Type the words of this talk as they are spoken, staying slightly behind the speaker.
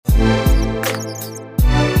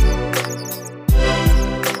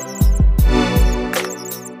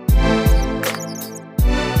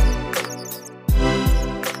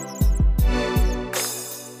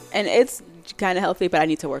And it's kind of healthy, but I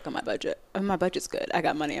need to work on my budget. My budget's good. I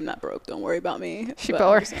got money. I'm not broke. Don't worry about me. She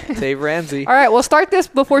poor. Dave Ramsey. All right, we'll start this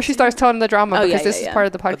before she starts telling the drama because this is part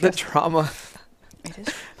of the podcast. The drama. It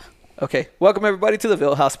is. Okay. Welcome, everybody, to the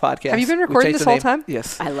Vill House Podcast. Have you been recording this whole time?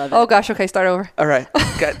 Yes. I love it. Oh, gosh. Okay, start over. All right.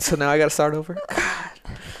 So now I got to start over? God.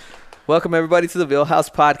 Welcome, everybody, to the Vill House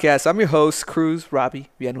Podcast. I'm your host, Cruz Robbie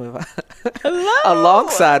Villanueva. Hello.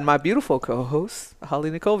 Alongside my beautiful co-host,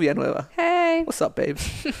 Holly Nicole Villanueva. Hey. What's up,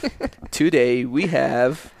 babes? Today, we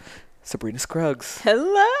have Sabrina Scruggs.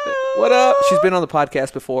 Hello. What up? She's been on the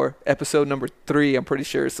podcast before. Episode number 3, I'm pretty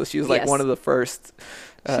sure. So she was like Yes. one of the first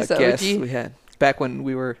She's guests OG. we had. Back when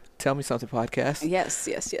we were Tell Me Something podcast. Yes.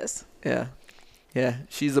 Yeah. Yeah.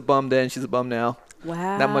 She's a bum then. She's a bum now.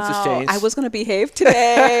 Wow. Not much has changed. I was going to behave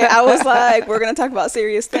today. I was like, we're going to talk about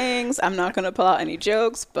serious things. I'm not going to pull out any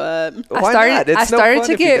jokes, but I started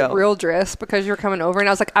to get real dressed because you were coming over, and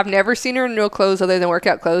I was like, I've never seen her in real clothes other than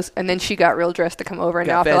workout clothes. And then she got real dressed to come over, and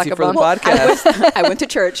now I feel like a bum. I went to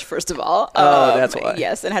church, first of all. Oh, that's why.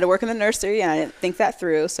 Yes, and had to work in the nursery, and I didn't think that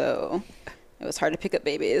through, so it was hard to pick up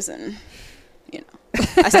babies, and, you know.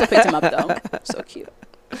 I still picked him up, though. So cute.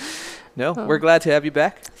 No, we're glad to have you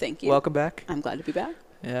back. Thank you. Welcome back. I'm glad to be back.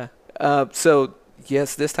 Yeah. So,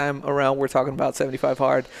 yes, this time around we're talking about 75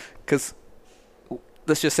 Hard because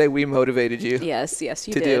let's just say we motivated you. Yes, you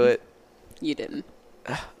to did. do it. You didn't.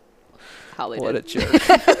 Holly What did. a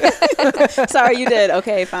jerk. Sorry, you did.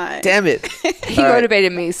 Okay, fine. Damn it. He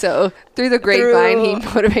motivated me, so through the grapevine, he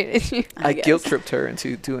motivated you. I guilt tripped her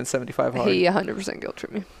into doing 75 Hard. He 100% guilt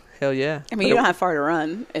tripped me. Hell yeah. I mean, you don't have far to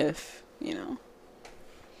run if, you know.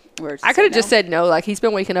 I could have just said no. Like, he's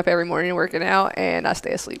been waking up every morning and working out, and I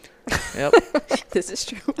stay asleep. Yep. This is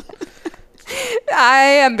true. I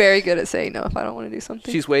am very good at saying no if I don't want to do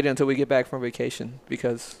something. She's waiting until we get back from vacation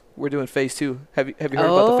because we're doing phase 2. Have you heard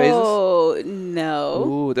about the phases? Oh, no.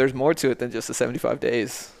 Ooh, there's more to it than just the 75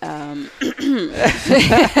 days. Do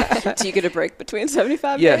you get a break between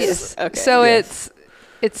 75 Yes. days? Okay. So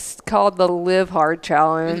it's called the Live Hard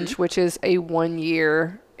Challenge, which is a 1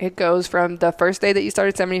 year. It goes from the first day that you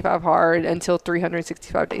started 75 Hard until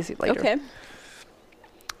 365 days later. Okay.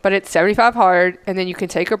 But it's 75 Hard, and then you can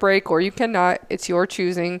take a break or you cannot. It's your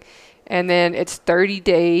choosing. And then it's 30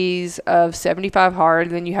 days of 75 Hard,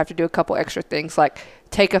 and then you have to do a couple extra things like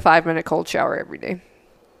take a 5-minute cold shower every day.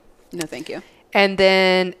 No, thank you. And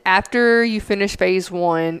then after you finish phase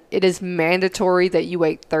 1, it is mandatory that you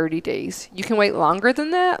wait 30 days. You can wait longer than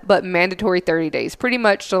that, but mandatory 30 days. Pretty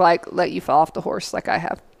much to like let you fall off the horse like I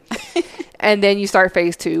have. And then you start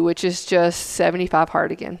phase 2, which is just 75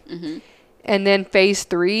 Hard again. Mm-hmm. And then phase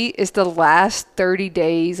 3 is the last 30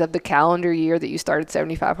 days of the calendar year that you started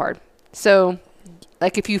 75 Hard. So,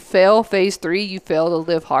 like, if you fail phase 3, you fail to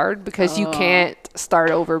Live Hard because you can't start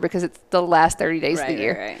over because it's the last 30 days of the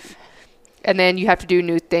year. Right. And then you have to do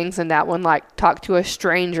new things in that one, like talk to a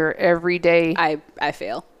stranger every day. I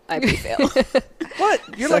fail. I do fail.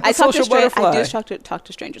 What? You're like a social butterfly. I do talk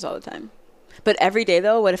to strangers all the time. But every day,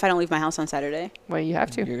 though, what if I don't leave my house on Saturday? Well, you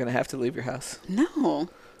have to. You're going to have to leave your house. No.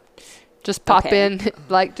 Just pop in,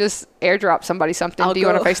 like, just airdrop somebody something. Do you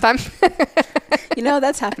want to FaceTime? You know,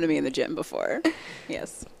 that's happened to me in the gym before.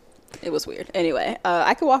 Yes. It was weird. Anyway,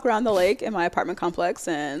 I could walk around the lake in my apartment complex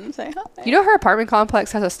and say hi. You know her apartment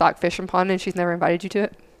complex has a stock fishing pond and she's never invited you to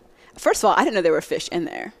it? First of all, I didn't know there were fish in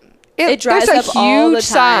there. It dries up up all the huge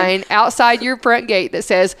time. sign outside your front gate that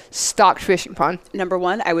says stocked fishing pond. Number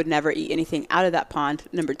 1, I would never eat anything out of that pond.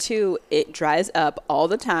 Number 2, it dries up all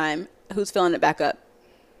the time. Who's filling it back up?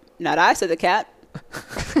 Not I, said the cat.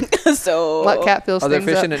 So what cat fills things up? Are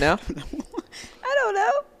they fishing it now? I don't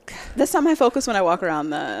know. That's not my focus when I walk around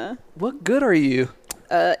the... What good are you?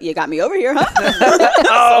 You got me over here, huh?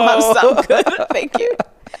 So I'm good. Thank you.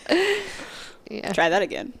 Yeah. Try that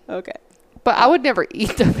again. Okay. But I would never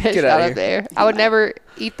eat the fish Get out outta of there. I would never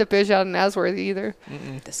eat the fish out of Nasworthy either.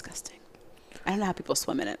 Mm-mm. Disgusting. I don't know how people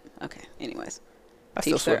swim in it. Okay. Anyways. I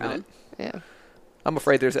still swim in it. Yeah. I'm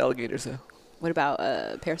afraid there's alligators, though. What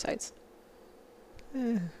about parasites?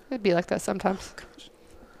 It'd be like that sometimes.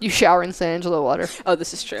 You shower in San Angelo water. Oh,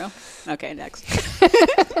 this is true. Okay, next.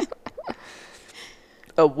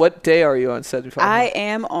 What day are you on 75? I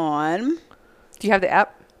am on... Do you have the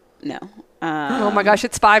app? No. Oh my gosh,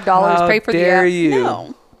 it's $5. Pay for the app. How dare you?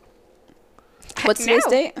 No. What's today's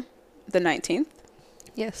date? The 19th?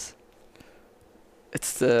 Yes.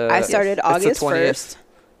 It's the... I started August the 20th. 1st.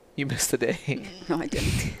 You missed a day. No, I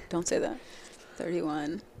didn't. Don't say that.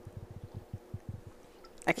 31.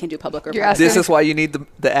 I can't do public or private. This is why you need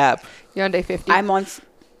the app. You're on day 50. I'm on...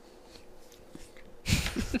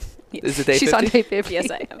 Is it day 50? She's on day 50. Yes,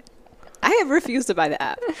 I am. I have refused to buy the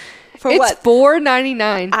app. For it's what?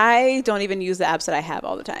 $4.99. I don't even use the apps that I have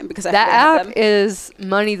all the time because I That forget I have app them. is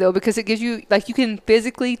money though, because it gives you, like, you can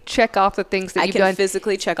physically check off the things that I you've can done.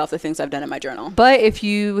 physically check off the things I've done in my journal. But if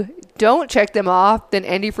you don't check them off, then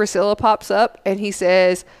Andy Frisella pops up and he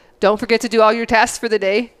says, don't forget to do all your tasks for the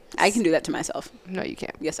day. I can do that to myself. No, you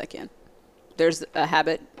can't. Yes, I can. There's a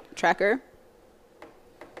habit tracker.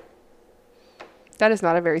 That is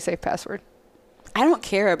not a very safe password. I don't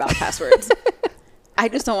care about passwords. I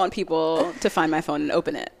just don't want people to find my phone and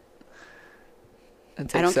open it. And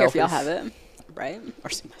take I don't care if y'all selfies. have it, right? Or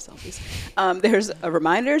see my selfies. There's a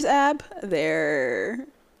reminders app. That's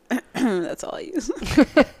all I use.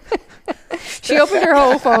 She opened her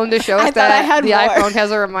whole phone to show I us thought I that had the more. iPhone has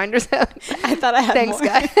a reminders app. I thought I had Thanks, more.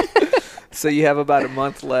 guy. So you have about a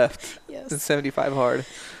month left. Yes. It's 75 hard.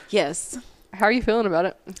 Yes. How are you feeling about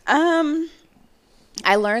it?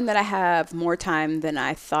 I learned that I have more time than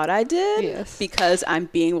I thought I did. Yes. Because I'm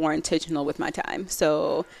being more intentional with my time.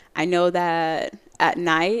 So I know that at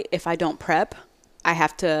night, if I don't prep, I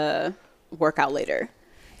have to work out later.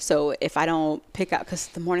 So if I don't pick out, because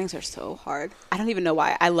the mornings are so hard. I don't even know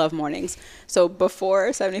why. I love mornings. So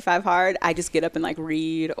before 75 hard, I just get up and like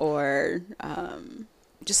read or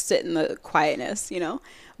just sit in the quietness, you know.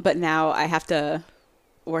 But now I have to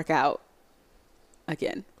work out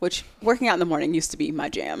again, which working out in the morning used to be my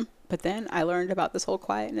jam. But then I learned about this whole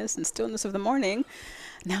quietness and stillness of the morning.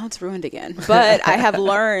 Now it's ruined again. But I have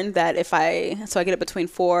learned that I get up between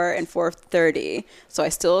 4 and 4:30. So I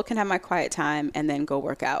still can have my quiet time and then go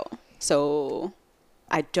work out. So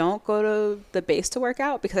I don't go to the base to work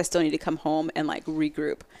out because I still need to come home and like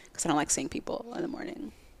regroup because I don't like seeing people in the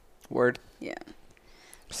morning. Word. Yeah.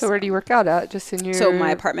 So where do you work out at? Just in your... So my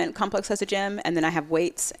apartment complex has a gym, and then I have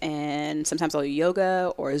weights, and sometimes I'll do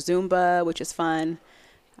yoga or Zumba, which is fun.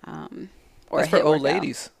 Or That's a for HIIT old workout.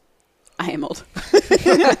 ladies. I am old.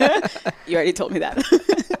 You already told me that.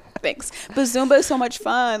 Thanks. But Zumba is so much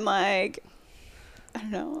fun. Like, I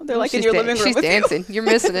don't know. They're like in your living room She's with dancing. You're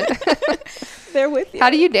missing it. you. They're with you. How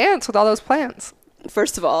do you dance with all those plants?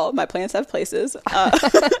 First of all, my plants have places.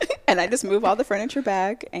 And I just move all the furniture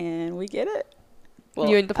back, and we get it. Well,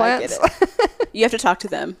 You and the I get plants? it. You have to talk to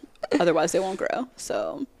them. Otherwise, they won't grow.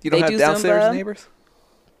 So You don't they have do downstairs Zumba. neighbors?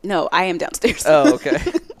 No, I am downstairs. Oh, okay.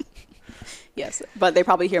 Yes, but they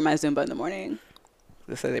probably hear my Zumba in the morning.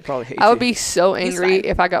 They say they probably hate I would you. be so He's angry fine.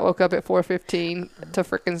 if I got woke up at 4:15 to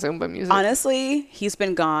freaking Zumba music. Honestly, he's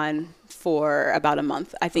been gone for about a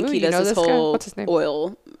month. I think Ooh, he you does know this this guy? whole What's his name?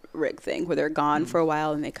 oil rig thing where they're gone for a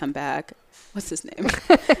while and they come back. What's his name?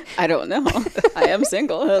 I don't know. I am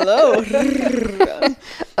single. Hello.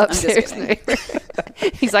 Upstairs kidding. neighbor.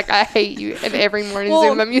 He's like, I hate you. And every morning Well,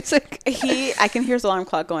 Zumba music. I can hear his alarm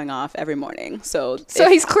clock going off every morning. So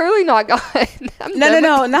He's clearly not gone. I'm No,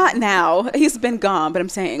 done with- not now. He's been gone, but I'm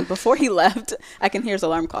saying before he left, I can hear his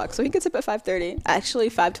alarm clock. So he gets up at 5:30. Actually,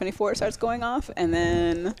 5:24 it starts going off, and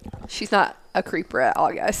then She's not a creeper at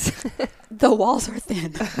all, guys. the walls are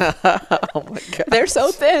thin. Oh my god. They're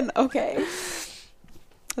so thin. Okay,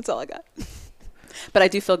 that's all I got. But I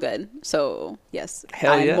do feel good. So yes,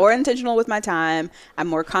 Hell I'm yeah. more intentional with my time. I'm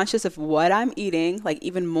more conscious of what I'm eating, like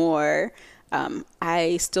even more.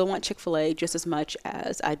 I still want Chick-fil-A just as much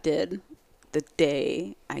as I did the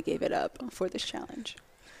day I gave it up for this challenge.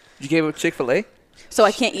 You gave up Chick-fil-A? So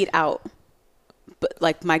I can't eat out. But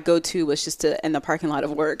like my go-to was just to in the parking lot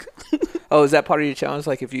of work. Oh, is that part of your challenge?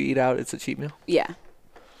 Like if you eat out, it's a cheat meal? Yeah.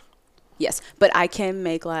 Yes. But I can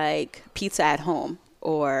make like pizza at home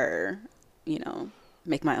or, you know,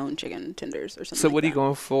 make my own chicken tenders or something. So like what are you that.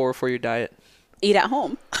 going for your diet? Eat at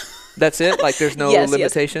home. That's it? Like there's no Yes, yes.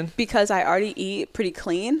 limitation? Because I already eat pretty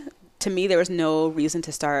clean. To me, there was no reason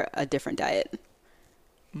to start a different diet.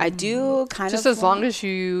 I do kind Just of as long as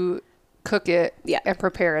you cook it Yeah. and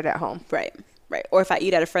prepare it at home. Right. Or if I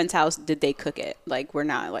eat at a friend's house, did they cook it? Like we're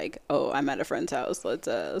not like, oh, I'm at a friend's house. Let's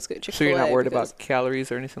go Chick-fil-A. So you're not worried because- about calories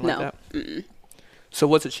or anything like No. that? Mm-mm. So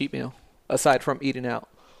what's a cheat meal aside from eating out?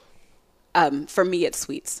 For me, it's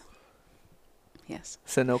sweets. Yes.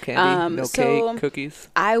 So no candy, no so cake, cookies?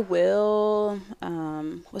 I will.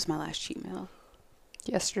 What's my last cheat meal?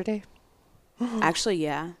 Yesterday. Actually,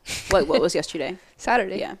 yeah. What was yesterday?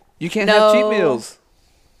 Saturday. Yeah. You can't have cheat No. meals.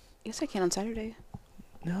 Yes, I can on Saturday.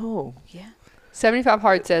 No. Yeah. 75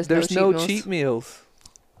 Hard says There's no no cheat cheat meals.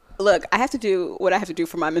 Look, I have to do what I have to do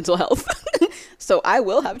for my mental health. So I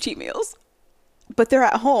will have cheat meals, but they're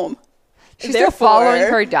at home. She's still Therefore, following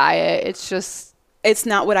her diet. It's just It's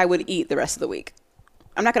not what I would eat the rest of the week.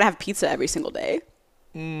 I'm not going to have pizza every single day.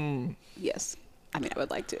 Mm. Yes. I mean, I would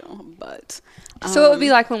like to, but. so it would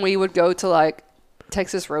be like when we would go to like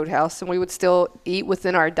Texas Roadhouse and we would still eat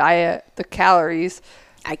within our diet the calories,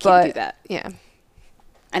 I can't do that. Yeah.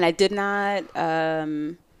 And I did not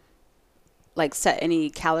like set any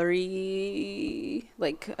calorie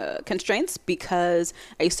constraints because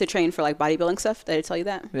I used to train for like bodybuilding stuff. Did I tell you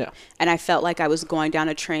that? Yeah. And I felt like I was going down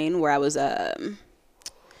a train where I was it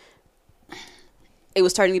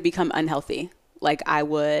was starting to become unhealthy. Like I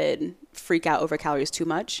would freak out over calories too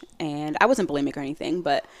much, and I wasn't bulimic or anything,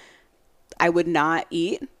 but I would not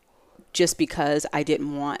eat just because I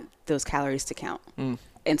didn't want those calories to count.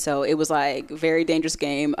 And so it was like very dangerous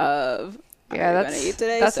game of that's gonna eat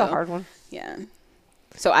today. That's a hard one. Yeah.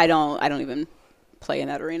 So I don't even play in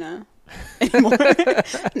that arena anymore.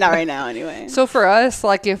 Not right now anyway. So for us,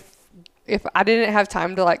 like if I didn't have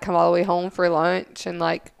time to like come all the way home for lunch and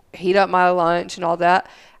like heat up my lunch and all that,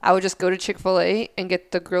 I would just go to Chick-fil-A and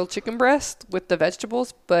get the grilled chicken breast with the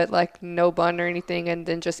vegetables, but like no bun or anything, and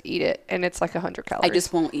then just eat it. And it's like 100 calories. I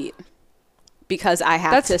just won't eat because I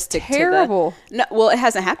have to stick terrible. to the... No, well, it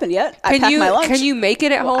hasn't happened yet. I packed my lunch. Can you make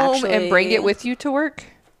it at home and bring it with you to work?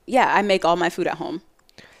 Yeah, I make all my food at home.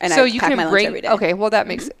 And so I you pack can my lunch every day. Okay, well that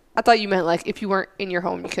makes I thought you meant like if you weren't in your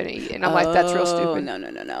home you couldn't eat. And I'm like, that's real stupid.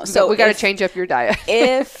 No. So we got to change up your diet.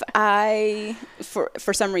 If I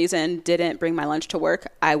for some reason didn't bring my lunch to work,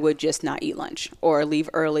 I would just not eat lunch or leave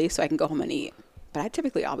early so I can go home and eat. But I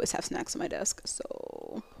typically always have snacks on my desk,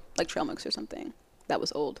 so like trail mix or something. That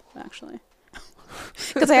was old actually.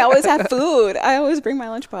 Because I always have food. I always bring my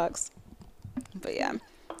lunchbox. But yeah.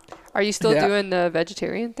 Are you still doing the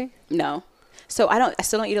vegetarian thing? No. So I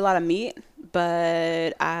still don't eat a lot of meat,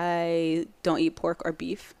 but I don't eat pork or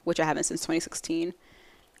beef, which I haven't since 2016.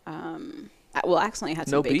 I accidentally had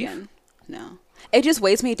some bacon. Beef? No. It just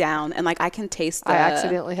weighs me down, and like I can taste I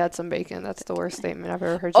accidentally had some bacon. That's the worst statement I've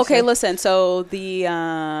ever heard you say. Okay, listen. So the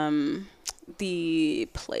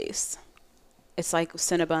place, it's like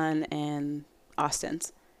Cinnabon and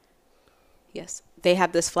Austin's. Yes. They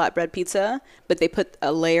have this flatbread pizza, but they put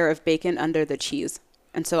a layer of bacon under the cheese.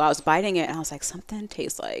 And so I was biting it and I was like, something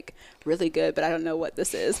tastes like really good, but I don't know what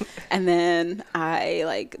this is. And then I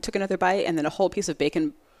like took another bite and then a whole piece of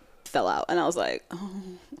bacon fell out. And I was like, oh,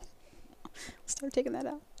 start taking that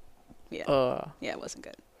out. Yeah. Yeah, it wasn't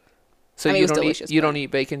good. So I mean, you don't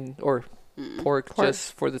eat bacon or pork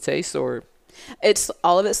just for the taste, or?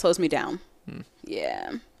 All of it slows me down.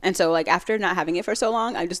 Yeah. And so like after not having it for so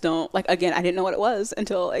long, I just don't like, again, I didn't know what it was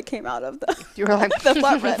until it came out of you were like the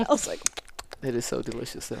flatbread. I was like, it is so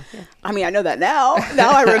delicious though. Yeah. I mean, I know that now. Now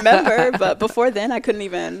I remember, but before then I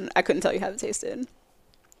couldn't tell you how it tasted.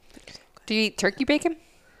 Do you eat turkey bacon?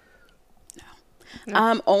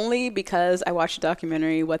 No. Only because I watched a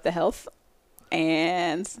documentary, What the Health,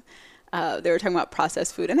 and they were talking about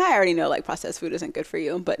processed food, and I already know like processed food isn't good for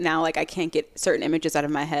you, but now like I can't get certain images out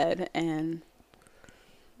of my head, and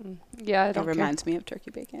yeah, it reminds me of turkey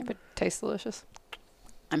bacon. But it tastes delicious.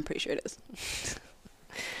 I'm pretty sure it is.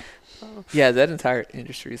 Yeah, that entire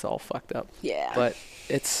industry is all fucked up. Yeah, but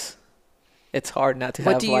it's hard not to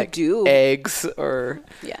what have do you like do? Eggs or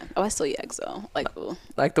I still eat eggs though.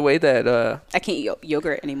 Like the way that I can't eat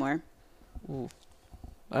yogurt anymore. Ooh.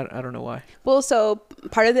 I don't know why. Well, so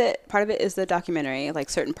part of it is the documentary, like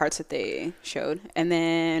certain parts that they showed, and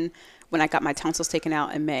then when I got my tonsils taken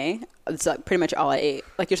out in May, it's like pretty much all I ate.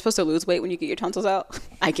 Like you're supposed to lose weight when you get your tonsils out.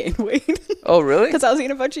 I gained weight. Oh, really? Because I was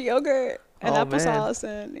eating a bunch of yogurt and applesauce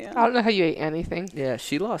and I don't know how you ate anything. Yeah,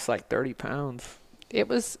 she lost like 30 pounds. It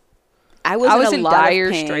was. I was in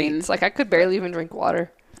dire straits. Like I could barely even drink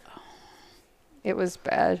water. It was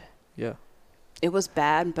bad. Yeah. It was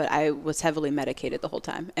bad, but I was heavily medicated the whole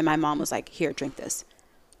time. And my mom was like, here, drink this,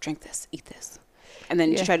 eat this. And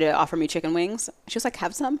then she tried to offer me chicken wings. She was like,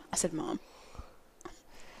 have some? I said, Mom.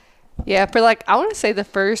 Yeah, for like, I want to say the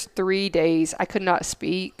first 3 days, I could not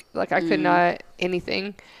speak. Like, I could not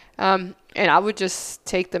anything. And I would just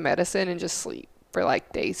take the medicine and just sleep for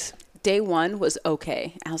like days. Day 1 was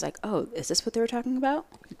okay. I was like, oh, is this what they were talking about?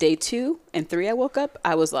 Day 2 and 3, I woke up.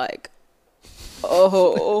 I was like,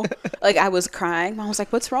 oh, like I was crying. Mom was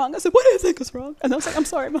like, what's wrong? I said, what do you think is wrong? And I was like, I'm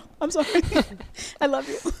sorry, Mom. I'm sorry. I love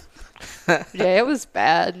you. Yeah, it was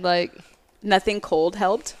bad. Like nothing cold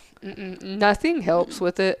helped. Nothing helps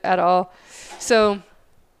with it at all. So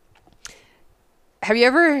have you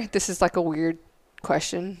ever, this is like a weird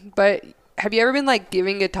question, but have you ever been like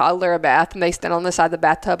giving a toddler a bath and they stand on the side of the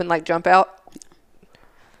bathtub and like jump out?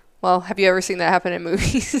 Well, have you ever seen that happen in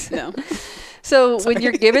movies? No. So when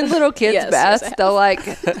you're giving little kids baths, they'll like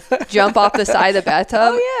jump off the side of the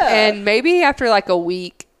bathtub. Oh, yeah. And maybe after like a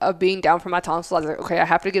week of being down for my tonsils, I was like, okay, I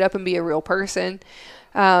have to get up and be a real person.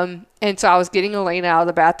 And so I was getting Elena out of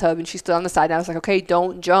the bathtub and she stood on the side and I was like, okay,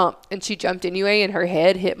 don't jump. And she jumped anyway and her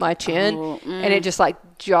head hit my chin and it just like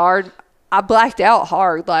jarred I blacked out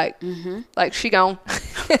hard, like she gone.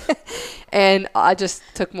 And I just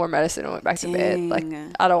took more medicine and went back to bed. Like,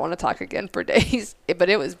 I don't want to talk again for days, but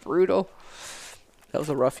it was brutal. That was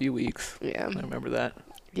a rough few weeks. Yeah. I remember that.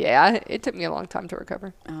 Yeah, it took me a long time to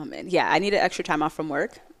recover. Oh, man. Yeah, I needed extra time off from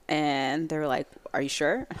work. And they were like, are you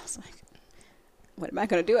sure? And I was like, what am I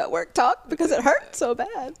going to do at work? Talk? Because it hurt so bad.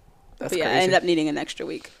 That's but yeah, crazy. I ended up needing an extra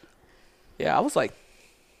week. Yeah, I was like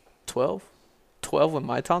 12 when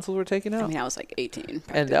my tonsils were taken out. I mean, I was like 18.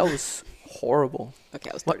 And that was horrible. Okay,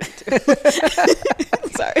 I was 32.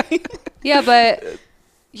 Sorry. Yeah, but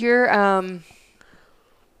your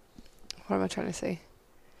what am I trying to say?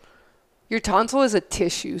 Your tonsil is a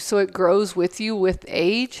tissue, so it grows with you with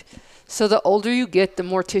age. So the older you get, the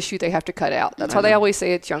more tissue they have to cut out. That's why they always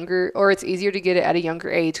say it's younger, or it's easier to get it at a younger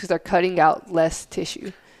age because they're cutting out less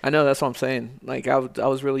tissue. I know, that's what I'm saying. Like, I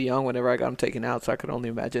was really young whenever I got them taken out, so I could only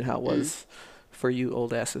imagine how it was for you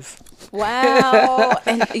old asses. Wow.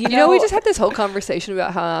 And you know, we just had this whole conversation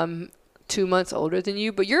about how I'm 2 months older than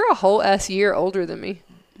you, but you're a whole year older than me.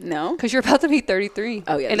 No. Because you're about to be 33.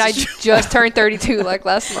 Oh, yeah. And I just turned 32 like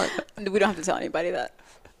last month. We don't have to tell anybody that.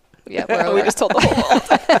 Yeah, we just told the whole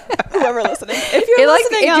world. Whoever listening. If you're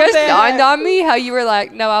listening it out just there. dawned on me how you were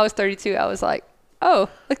like, no, I was 32. I was like, oh,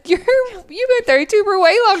 like you've been 32 for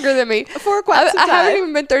way longer than me. For quite some time. I haven't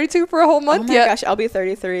even been 32 for a whole month yet. Oh my gosh, I'll be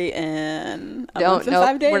 33 in a month and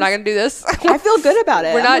 5 days. We're not gonna do this. I feel good about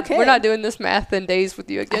it. We're not doing this math in days with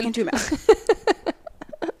you again. I can do math.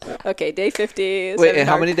 Okay, day 50. Wait, and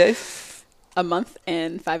how many days? A month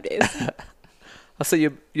and 5 days. I'll say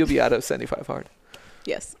you'll be out of 75 hard.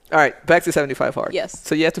 Yes. All right, back to 75 hard. Yes.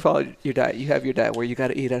 So you have to follow your diet. You have your diet where you got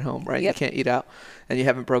to eat at home, right? Yep. You can't eat out, and you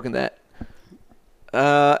haven't broken that.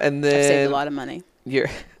 And then I've saved a lot of money. You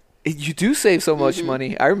do save so much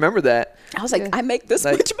money. I remember that. I was like, I make this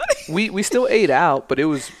much money. We still ate out, but it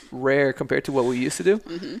was rare compared to what we used to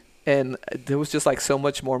do. And there was just like so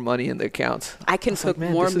much more money in the accounts. I can cook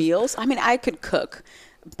more meals. I mean, I could cook,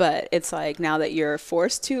 but it's like now that you're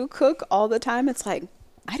forced to cook all the time, it's like,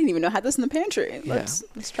 I didn't even know I had this in the pantry. Let's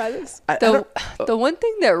try this. The one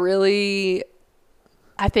thing that really,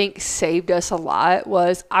 I think, saved us a lot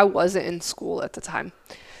was I wasn't in school at the time.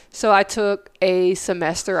 So I took a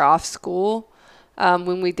semester off school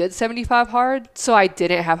when we did 75 hard. So I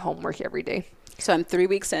didn't have homework every day. So I'm 3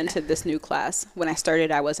 weeks into this new class. When I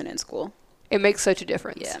started, I wasn't in school. It makes such a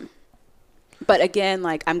difference. Yeah. But again,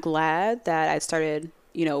 like, I'm glad that I started,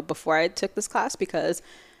 before I took this class, because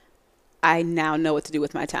I now know what to do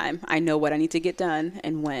with my time. I know what I need to get done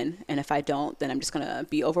and when. And if I don't, then I'm just going to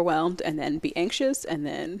be overwhelmed and then be anxious, and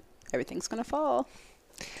then everything's going to fall.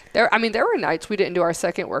 There were nights we didn't do our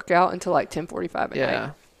second workout until like 10:45 at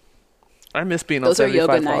night. I miss being Those on 75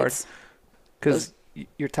 are yoga hard. nights. Because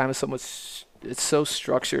your time is so much, it's so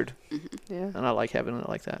structured. Yeah. And I like having it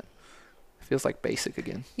like that. It feels like basic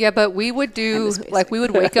again. Yeah, but we would do, we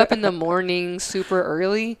would wake up in the morning super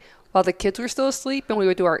early while the kids were still asleep, and we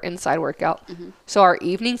would do our inside workout. So our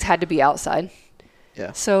evenings had to be outside.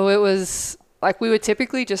 Yeah. So it was like we would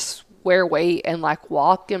typically just wear weight and like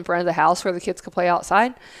walk in front of the house where the kids could play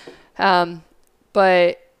outside.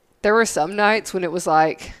 But there were some nights when it was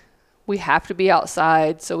like we have to be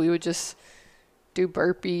outside, so we would just do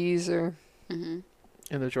burpees or in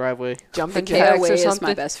the driveway. Jumping the jacks KOA or something. is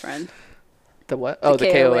my best friend. The what? Oh,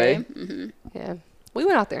 the KOA. Yeah. We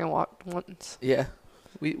went out there and walked once. Yeah.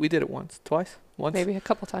 We did it once, twice, once. Maybe a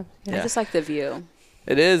couple times. Yeah. I just like the view.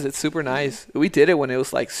 It is. It's super nice. We did it when it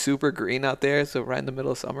was like super green out there, so right in the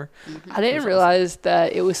middle of summer. I didn't realize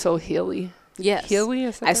that it was so hilly. Yes. Hilly?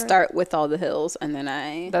 I start with all the hills, and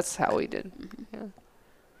then That's how we did.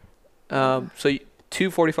 So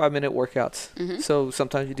 2 45-minute workouts. So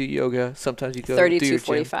sometimes you do yoga, sometimes you go 30 do to your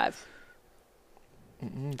 45.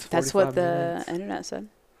 That's what the internet said.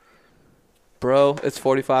 Bro, it's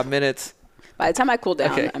 45 minutes. By the time I cool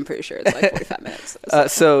down, I'm pretty sure it's like 45 minutes.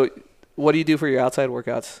 So what do you do for your outside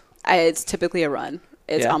workouts? It's typically a run.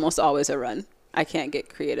 It's almost always a run. I can't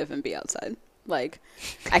get creative and be outside. Like,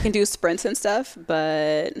 I can do sprints and stuff,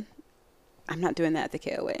 but I'm not doing that at the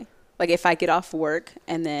KOA. Like, if I get off work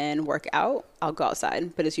and then work out, I'll go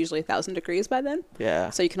outside. But it's usually 1,000 degrees by then.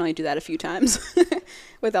 Yeah. So you can only do that a few times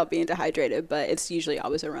without being dehydrated. But it's usually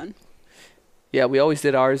always a run. Yeah, we always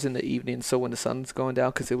did ours in the evening, so when the sun's going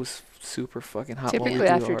down, because it was super fucking hot. Typically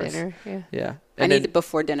after dinner, Yeah. I need it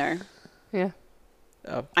before dinner. Yeah.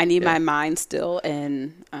 I need my mind still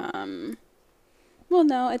in, well,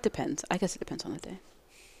 no, it depends. I guess it depends on the day.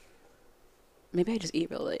 Maybe I just eat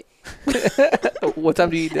real late. What time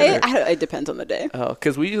do you eat dinner? It depends on the day. Oh,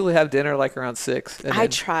 because we usually have dinner like around 6. I've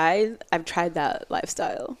tried that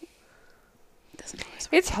lifestyle. It doesn't always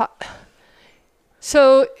work. It's hot.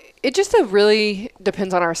 So it just really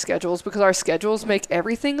depends on our schedules, because our schedules make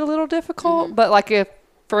everything a little difficult. But like if,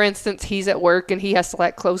 for instance, he's at work and he has to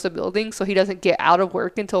like close the building, so he doesn't get out of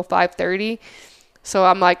work until 5:30. So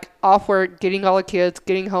I'm like off work, getting all the kids,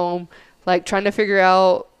 getting home, like trying to figure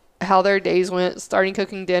out how their days went, starting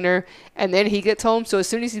cooking dinner, and then he gets home. So as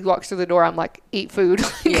soon as he walks through the door, I'm like, eat food.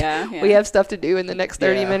 Yeah. We have stuff to do in the next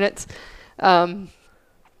 30 minutes.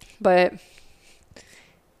 But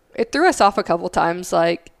it threw us off a couple times.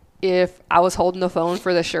 Like if I was holding the phone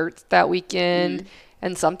for the shirts that weekend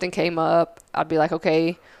and something came up, I'd be like,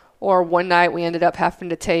 okay. Or one night we ended up having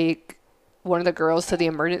to take one of the girls to the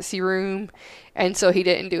emergency room, and so he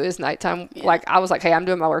didn't do his nighttime. Like I was like, hey, I'm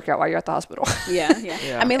doing my workout while you're at the hospital.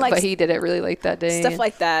 Yeah. I mean, like, but he did it really late that day. Stuff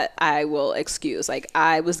like that I will excuse. Like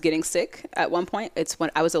I was getting sick at one point. It's when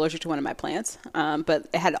I was allergic to one of my plants, but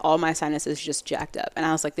it had all my sinuses just jacked up, and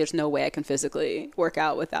I was like, there's no way I can physically work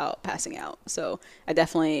out without passing out. So I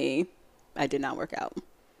did not work out.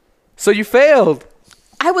 So you failed.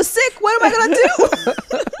 I was sick. What am I going to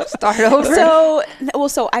do? Start over.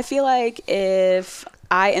 So I feel like if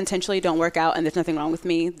I intentionally don't work out and there's nothing wrong with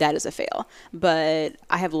me, that is a fail. But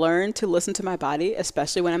I have learned to listen to my body,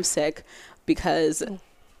 especially when I'm sick, because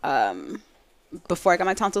before I got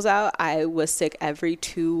my tonsils out, I was sick every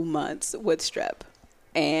 2 months with strep.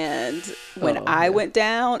 And when I went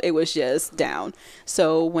down, it was just down.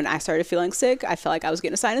 So when I started feeling sick, I felt like I was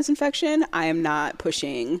getting a sinus infection. I am not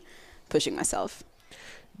pushing myself.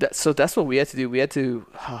 So that's what we had to do. We had to,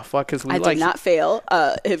 because we I did not fail.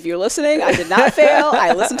 If you're listening, I did not fail.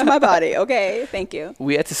 I listened to my body. Okay, thank you.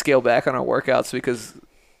 We had to scale back on our workouts because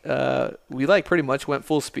we like pretty much went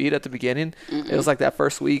full speed at the beginning. It was like that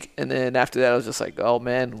first week, and then after that, I was just like, oh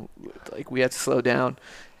man, like we had to slow down.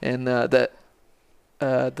 And after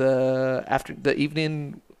the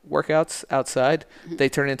evening workouts outside, they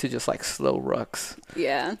turn into just like slow rucks.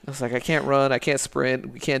 Yeah. I was like, I can't run, I can't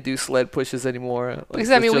sprint, we can't do sled pushes anymore. Like,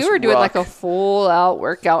 because I mean, we were doing like a full out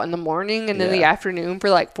workout in the morning, and then the afternoon for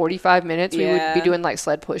like 45 minutes, we would be doing like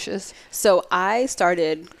sled pushes. So I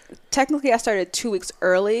started 2 weeks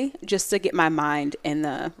early just to get my mind in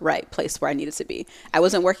the right place where I needed to be. I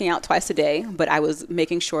wasn't working out twice a day, but I was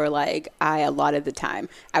making sure like I allotted the time.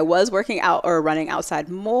 I was working out or running outside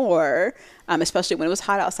more, especially when it was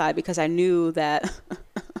hot outside, because I knew that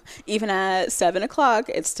even at 7 o'clock,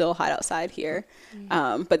 it's still hot outside here.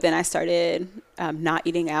 But then I started not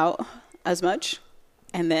eating out as much.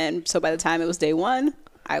 And then, so by the time it was day one,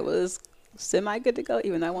 I was semi good to go,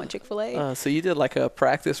 even though I want Chick-fil-A. So you did like a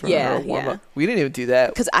practice run or a warm up. Yeah. We didn't even do that.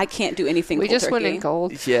 Because I can't do anything We cold just turkey. went in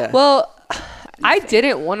cold. Yeah. Well, I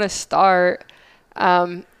didn't want to start.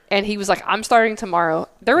 And he was like, I'm starting tomorrow.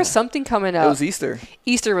 There was something coming up. It was Easter.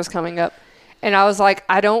 Easter was coming up. And I was like,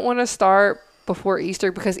 I don't want to start before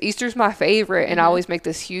Easter, because Easter's my favorite. And I always make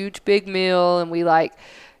this huge, big meal. And we like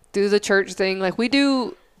do the church thing. Like we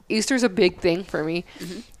do. Easter's a big thing for me.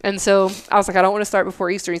 And so I was like, I don't want to start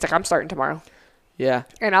before Easter. He's like, I'm starting tomorrow. Yeah.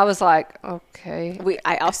 And I was like, okay.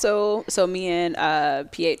 So me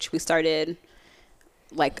and PH, we started,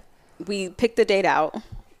 like, we picked the date out,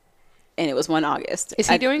 and it was 1 August. Is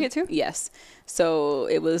he doing it too? Yes. So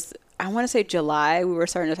it was, I want to say July. We were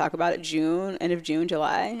starting to talk about it end of June,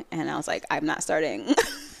 July. And I was like, I'm not starting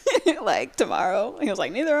like tomorrow. And he was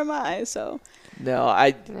like, neither am I. So.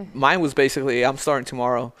 No, mine was basically, I'm starting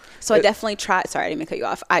tomorrow. So I definitely tried. Sorry, I didn't mean to cut you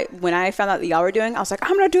off. When I found out that y'all were doing, I was like,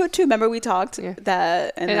 I'm going to do it too. Remember we talked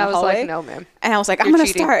that in the I was hallway? like, no, ma'am. And I was like, I'm going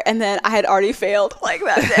to start. And then I had already failed like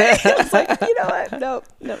that day. I was like, you know what?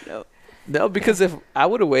 Nope. No, because if I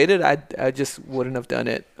would have waited, I just wouldn't have done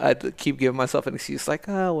it. I'd keep giving myself an excuse like,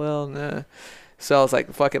 oh, well, nah. So I was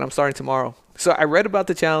like, fuck it, I'm starting tomorrow. So I read about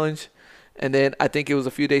the challenge, and then I think it was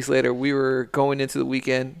a few days later, we were going into the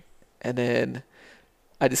weekend, and then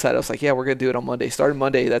I decided, I was like, yeah, we're going to do it on Monday. Starting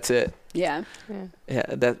Monday, that's it. Yeah.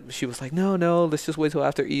 That she was like, no, let's just wait till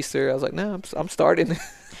after Easter. I was like, no, I'm starting.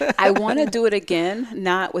 I want to do it again,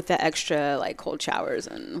 not with the extra like cold showers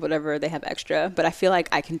and whatever they have extra, but I feel like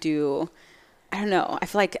I can do, I don't know. I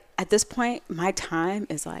feel like at this point, my time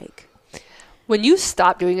is like. When you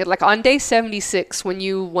stop doing it, like on day 76, when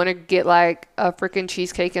you want to get like a freaking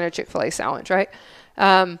cheesecake and a Chick-fil-A sandwich, right?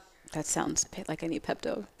 That sounds like I need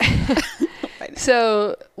Pepto.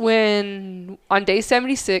 So when on day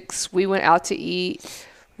 76 we went out to eat,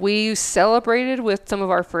 we celebrated with some of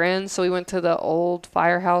our friends. So we went to the old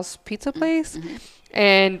Firehouse pizza place,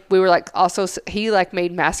 and we were like, also he like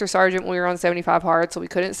made Master Sergeant when we were on 75 hard, so we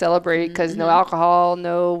couldn't celebrate because no alcohol,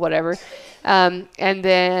 no whatever. And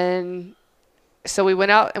then so we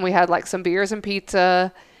went out and we had like some beers and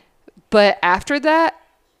pizza, but after that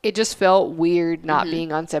it just felt weird not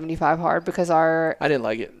being on 75 hard because I didn't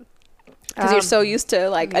like it. Because you're so used to,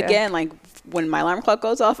 like, again, like, when my alarm clock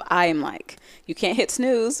goes off, I am like, you can't hit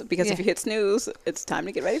snooze, because if you hit snooze, it's time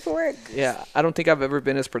to get ready for work. Yeah, I don't think I've ever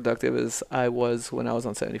been as productive as I was when I was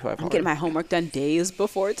on 75 I'm getting my homework done days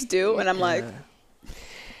before it's due, and I'm like...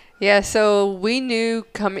 Yeah, so we knew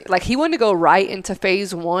coming, like, he wanted to go right into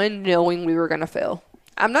phase 1 knowing we were going to fail.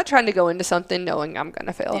 I'm not trying to go into something knowing I'm going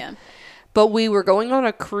to fail. Yeah. But we were going on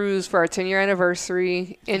a cruise for our 10-year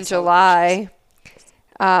anniversary in July.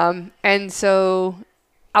 And so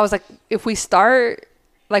I was like, if we start,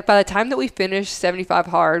 like, by the time that we finished 75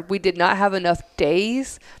 hard, we did not have enough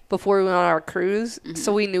days before we went on our cruise.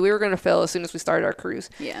 So we knew we were going to fail as soon as we started our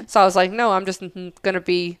cruise. Yeah. So I was like, no, I'm just going to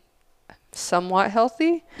be somewhat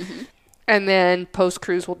healthy. And then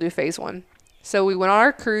post-cruise, we'll do phase 1. So we went on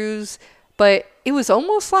our cruise, but it was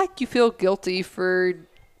almost like you feel guilty for,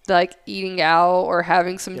 like, eating out or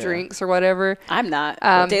having some drinks or whatever. I'm not.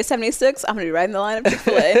 Day 76, I'm going to be right in the line of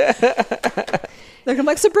Chick-fil-A. They're going to be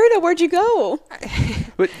like, Sabrina, where'd you go?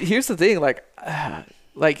 But here's the thing,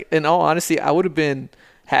 like, in all honesty, I would have been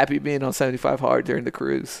happy being on 75 hard during the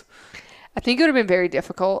cruise. I think it would have been very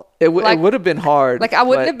difficult. It would have been hard. Like, I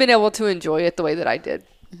wouldn't have been able to enjoy it the way that I did.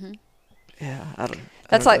 Yeah,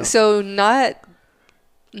 That's like, so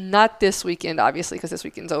not this weekend, obviously, because this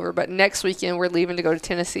weekend's over, but next weekend we're leaving to go to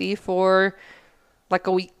Tennessee for like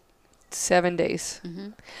a week, 7 days.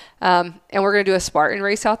 And we're going to do a Spartan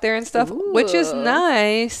race out there and stuff, which is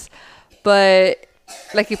nice. But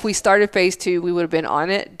like, if we started phase 2, we would have been on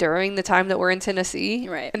it during the time that we're in Tennessee.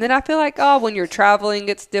 Right. And then I feel like, when you're traveling,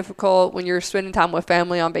 it's difficult. When you're spending time with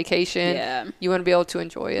family on vacation, you want to be able to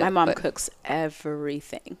enjoy it. My mom cooks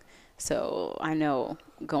everything. So I know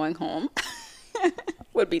going home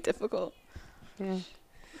would be difficult. Yeah.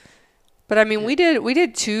 But I mean, we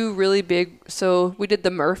did 2 really big. So we did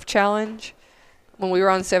the Murph challenge when we were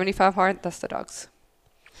on 75 hard. That's the dogs.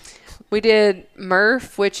 We did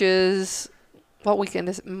Murph, which is, what weekend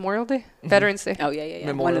is it? Memorial Day? Veterans Day. Oh, yeah.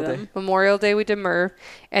 Memorial Day. Memorial Day, we did Murph.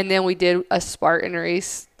 And then we did a Spartan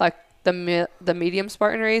race, like the medium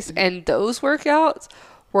Spartan race. And those workouts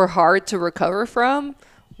were hard to recover from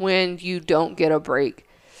when you don't get a break.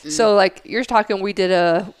 So, like, you're talking, we did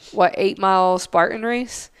a 8-mile Spartan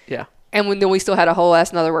race. Yeah. And then we still had a whole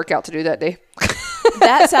ass another workout to do that day.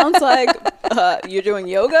 That sounds like you're doing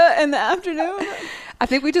yoga in the afternoon. I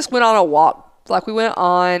think we just went on a walk. Like, we went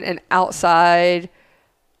on an outside,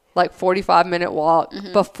 like, 45-minute walk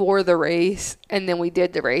before the race, and then we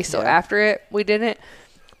did the race. So after it, we didn't.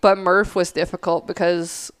 But Murph was difficult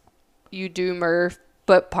because you do Murph,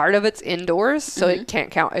 but part of it's indoors, so it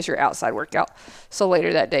can't count as your outside workout. So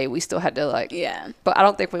later that day, we still had to, like... Yeah. But I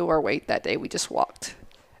don't think we wore weight that day. We just walked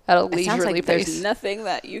at a leisurely sounds like pace. There's nothing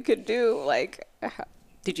that you could do. Like,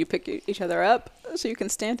 did you pick each other up so you can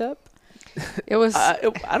stand up? It was...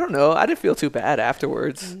 I don't know. I didn't feel too bad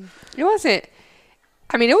afterwards. It wasn't...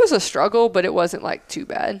 I mean, it was a struggle, but it wasn't, like, too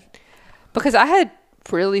bad. Because I had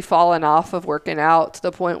really fallen off of working out to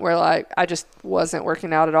the point where, like, I just wasn't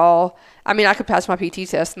working out at all. I mean, I could pass my PT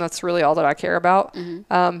test, and that's really all that I care about.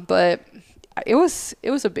 But it was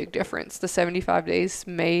a big difference. The 75 days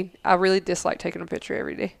made. I really dislike taking a picture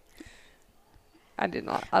every day. I did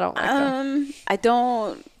not. I don't like them. I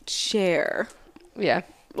don't share. Yeah.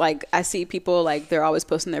 Like, I see people, like, they're always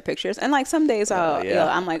posting their pictures. And, like, some days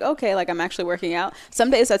I'm like, okay, like, I'm actually working out.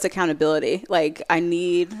 Some days that's accountability. Like, I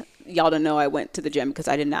need y'all to know I went to the gym because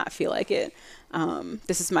I did not feel like it.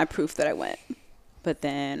 This is my proof that I went. But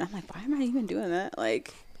then I'm like, why am I even doing that?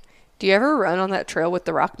 Like, do you ever run on that trail with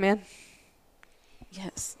the Rock Man?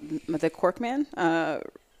 Yes. The Cork Man. I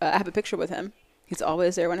have a picture with him. He's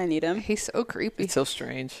always there when I need him. He's so creepy. It's so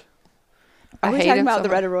strange. Are we hate talking him about so the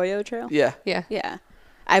much. Red Arroyo Trail? Yeah. Yeah. Yeah.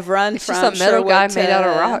 I've run It's from just a metal Sherwood guy to, made out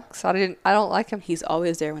of rocks. I don't like him. He's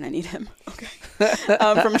always there when I need him. Okay.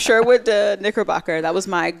 From Sherwood to Knickerbocker, that was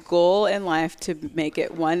my goal in life, to make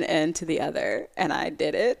it one end to the other. And I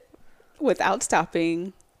did it without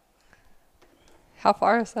stopping. How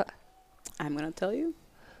far is that? I'm going to tell you.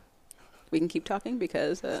 We can keep talking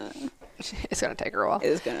because It's going to take her a while. it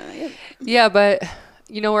is going to. Yeah, but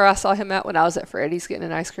you know where I saw him at when I was at Freddy's getting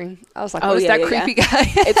an ice cream? I was like, what is that creepy guy?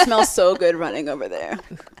 It smells so good running over there.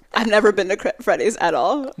 I've never been to Freddy's at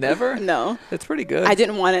all. Never? No. It's pretty good. I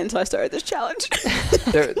didn't want it until I started this challenge.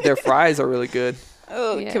 Their fries are really good.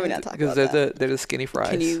 Oh, Yeah. can we not talk Because about they're that? the skinny fries.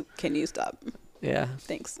 Can you stop? Yeah.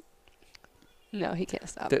 Thanks. No, he can't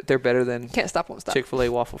stop. They're better than Can't stop, won't stop. Chick-fil-A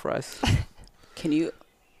waffle fries. Can you?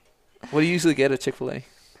 What do you usually get at Chick-fil-A?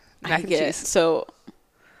 Mac I and get cheese. so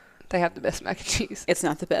They have the best mac and cheese. It's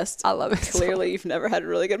not the best. I love it. Clearly, you've never had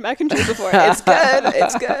really good mac and cheese before. It's good.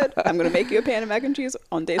 It's good. I'm going to make you a pan of mac and cheese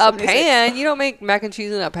on day 76. A pan? You don't make mac and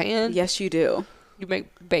cheese in a pan? Yes, you do. You make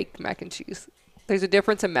baked mac and cheese. There's a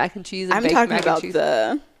difference in mac and cheese and I'm baked talking mac about and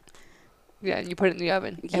cheese. Yeah, and you put it in the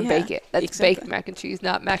oven and bake it. That's exactly. baked mac and cheese,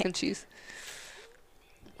 not mac and cheese.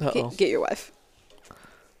 Get your wife.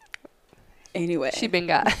 Anyway, She been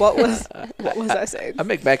got. what was I saying? I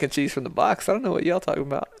make mac and cheese from the box. I don't know what y'all talking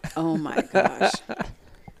about. Oh my gosh,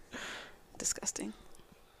 disgusting.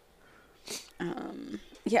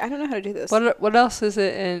 Yeah, I don't know how to do this. What else is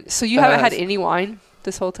it? And so you haven't had any wine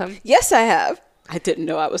this whole time? Yes, I have. I didn't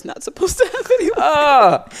know I was not supposed to have any.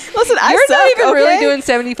 Listen, You're not even really doing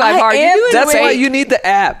 75 hard. You're doing That's why you need the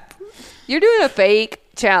app. You're doing a fake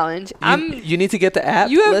challenge. You need to get the app.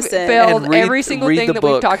 You have Listen. failed And read- every single read thing the that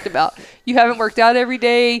book. we've talked about. You haven't worked out every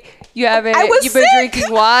day. You haven't. I was You've been sick.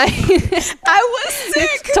 drinking wine. I was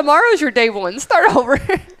sick. Tomorrow's your day one. Start over.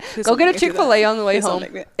 Please Go don't get a make me do Chick-fil-A that. on the way Please don't home.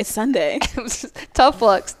 make me- It's Sunday. Tough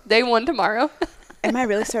lucks. Day one tomorrow. Am I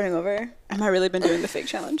really starting over? Am I really been doing the fake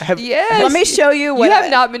challenge? Yes. Let me show you what You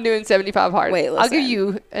have not been doing 75 hard. Wait, I'll give listen.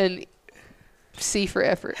 you an C for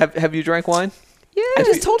effort. Have you drank wine? Yeah. I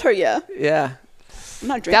just told her, yeah. Yeah. I'm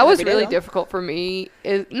not drinking. That was every day, really though. difficult for me.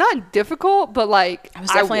 Not difficult, but like I was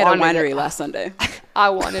definitely at a wanted winery it. last Sunday. I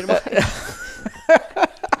wanted one.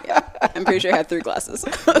 Yeah, I'm pretty sure I had 3 glasses.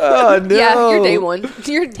 Oh no. Yeah, you're day one.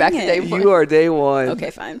 You're back to it. day one. You are day one.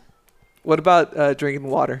 Okay, fine. What about drinking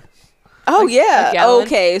water? Oh A yeah. gallon?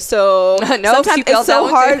 Okay, so No, sometimes you failed it's so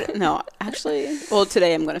that one too. hard. No, actually, well,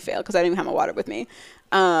 today I'm gonna fail because I didn't even have my water with me.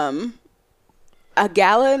 A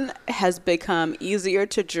gallon has become easier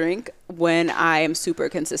to drink when I am super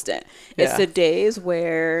consistent. It's Yeah. the days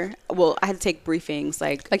where, well, I had to take briefings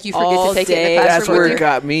like you forget to all take it in the day classroom That's with where you? it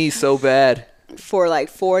got me so bad. for like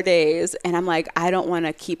 4 days, and I'm like, I don't want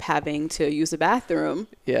to keep having to use the bathroom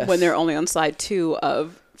Yes. when they're only on slide 2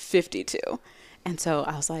 of 52. And so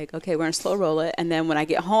I was like, okay, we're gonna slow roll it. And then when I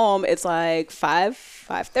get home, it's like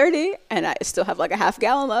 5:30, and I still have like a half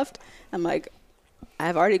gallon left. I'm like,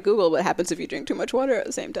 I've already Googled what happens if you drink too much water at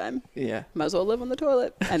the same time. Yeah. Might as well live on the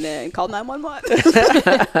toilet, and then call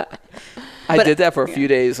 911. I did that for a few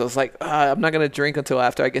days. I was like, I'm not going to drink until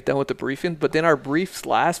after I get done with the briefing. But then our briefs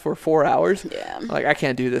last for 4 hours. Yeah. I'm like, I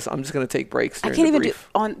can't do this. I'm just going to take breaks I during can't the even brief.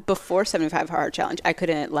 do before 75 hard challenge. I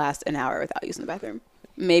couldn't last an hour without using the bathroom,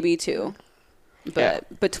 maybe 2.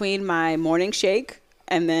 But between my morning shake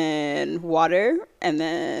and then water and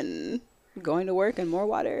then going to work and more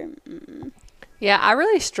water. Yeah, I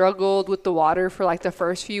really struggled with the water for like the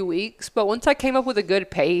first few weeks, but once I came up with a good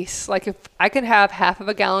pace, like if I could have half of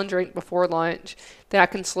a gallon drink before lunch, then I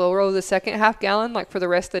can slow roll the second half gallon like for the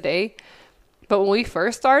rest of the day. But when we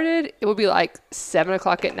first started, it would be like 7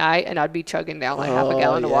 o'clock at night, and I'd be chugging down like half a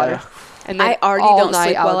gallon of water. And then I already all don't night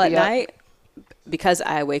sleep I would well at be up. night because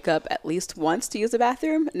I wake up at least once to use the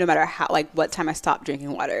bathroom, no matter how, like what time I stop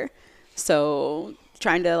drinking water. So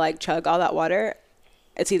trying to like chug all that water,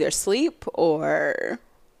 it's either sleep or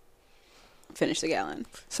finish the gallon.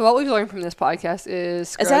 So what we've learned from this podcast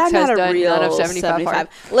is Is that I'm Scruggs has not a done real none of 75 hard.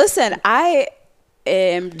 Listen, I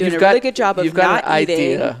am doing really good job of You've got not an eating.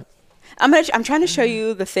 idea. I'm trying to show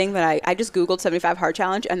you the thing that I just Googled 75 hard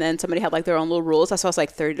challenge, and then somebody had like their own little rules. I saw it's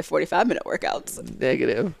like 30 to 45 minute workouts.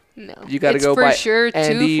 Negative. No. You gotta It's go for by sure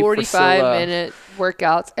Andy 2 Priscilla. 45-minute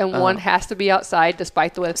workouts, and one has to be outside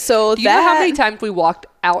despite the weather. So do you know how that- many times we walked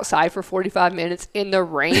outside for 45 minutes in the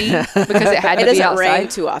rain because it had It to be doesn't outside? rain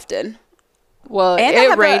too often. Well, And I it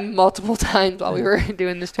have rained multiple times while we were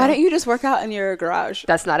doing this Why challenge. don't you just work out in your garage?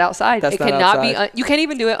 That's not outside. That's it not cannot be. outside. You can't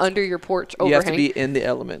even do it under your porch You overhang. have to be in the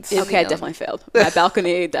elements. Yeah. Okay, I definitely failed. My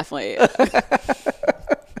balcony definitely.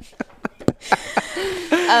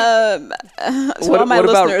 So all my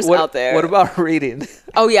listeners out there. What about reading?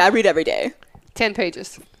 Oh yeah, I read every day. 10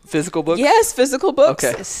 pages. Physical books? Yes, physical books.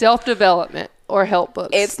 Okay. Self-development or help books.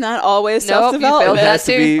 It's not always Nope, you failed self-development. that has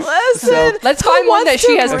to too. be Listen, Let's who find one wants that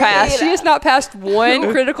she to has read? passed. She has not passed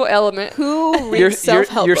one critical element. Who reads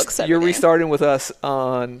self-help books every You're day? restarting with us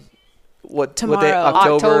on what day? Tomorrow.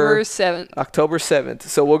 October 7th. October 7th.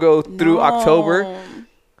 So we'll go through No. October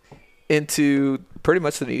into pretty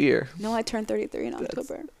much the new year. No, I turned 33 in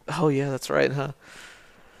October. Oh yeah, that's right, huh?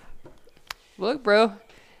 Look, bro.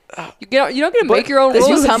 You don't get to make your own this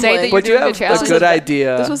rules was and say that humbling. you're But you doing a have a challenge. good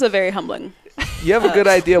idea. This was a very humbling. You have a good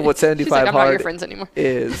idea of what She's 75 like, I'm not your hard friends anymore.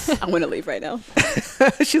 is. I'm going to leave right now.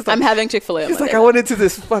 She's like, I'm having Chick-fil-A on she's like, Monday. I went into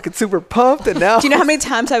this fucking super pumped, and now. Do you know how many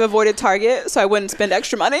times I've avoided Target so I wouldn't spend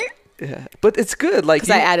extra money? Yeah, but it's good. Like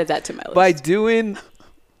Because I added that to my list. by doing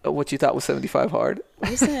what you thought was 75 hard,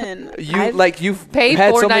 Listen, you've Pay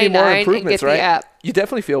had so many more $4.99 and improvements, get right? the app. You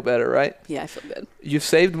definitely feel better, right? yeah, I feel good. You've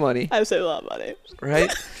saved money, I've saved a lot of money.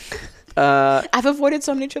 right? I've avoided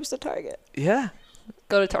so many trips to Target. Yeah.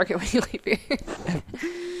 Go to Target when you leave here.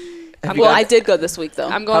 I did go this week though.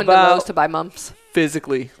 I'm going to about- Lowe's to buy mums.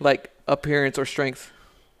 Physically, like appearance or strength,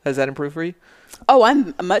 has that improved for you? Oh,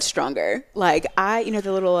 I'm much stronger. Like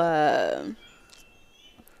the little I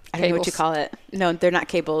don't know what you Cables. call it. No, they're not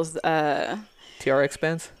cables. TRX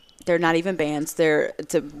bands? They're not even bands.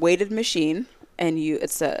 It's a weighted machine, and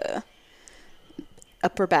it's a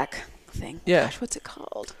upper back thing. Yeah. Gosh, what's it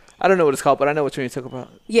called? I don't know what it's called, but I know what you're talking about.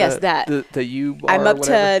 Yes, that. The U bar. I'm up or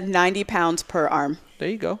whatever. to 90 pounds per arm. There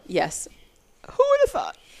you go. Yes. Who would have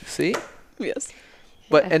thought? See? Yes.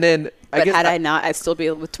 But and then But had I not, I'd still be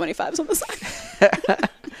with 25s on the side.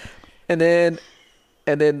 and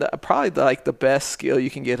then probably the best skill you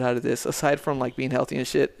can get out of this, aside from like being healthy and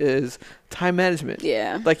shit, is time management.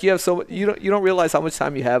 Yeah. Like you have you don't realize how much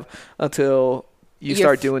time you have until you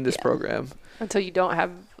start doing this program. Until you don't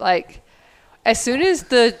have, like, as soon as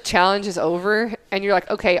the challenge is over and you're like,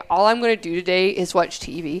 okay, all I'm going to do today is watch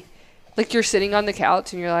TV. Like, you're sitting on the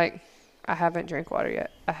couch and you're like, I haven't drank water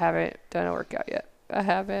yet. I haven't done a workout yet. I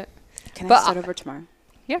haven't. Can I start over tomorrow?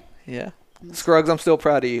 Yeah. Yeah. Scruggs, I'm still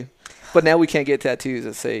proud of you. But now we can't get tattoos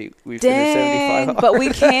that say we finished 75. But we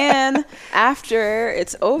can after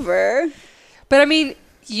it's over. But, I mean,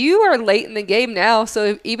 you are late in the game now.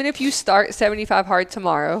 So even if you start 75 hard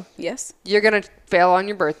tomorrow, Yes. you're going to fail on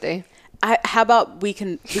your birthday. How about we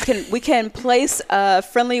can place a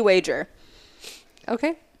friendly wager?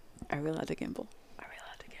 Okay. Are we allowed to gamble?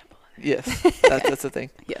 Yes. That's the thing.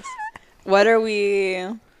 Yes. What are we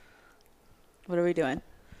doing?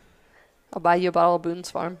 I'll buy you a bottle of Boone's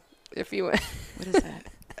Farm if you win. What is that?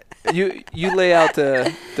 You lay out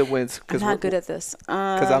the wins. I'm not good at this.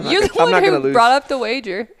 I'm not You're the gonna- I'm one not who gonna lose. brought up the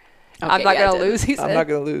wager. I'm not going to lose, he said. I'm not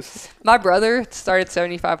going to lose. My brother started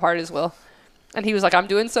 75 hard as well. And he was like, I'm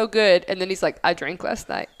doing so good. And then he's like, I drank last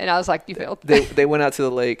night. And I was like, you failed. They went out to the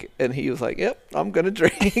lake, and he was like, yep, I'm going to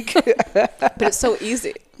drink. But it's so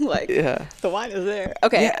easy. Like, Yeah. the wine is there.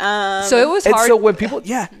 Okay. So it was And hard. so when people,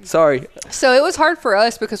 sorry. So it was hard for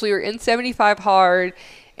us because we were in 75 hard.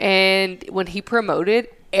 And when he promoted,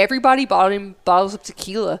 everybody bought him bottles of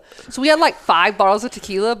tequila. So we had like 5 bottles of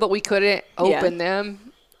tequila, but we couldn't open them.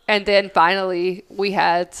 And then finally we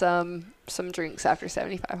had some drinks after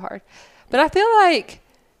 75 hard. But I feel like...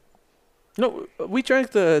 No, we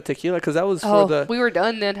drank the tequila because that was for the... we were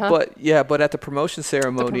done then, huh? But at the promotion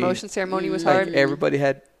ceremony... The promotion ceremony was like, hard. everybody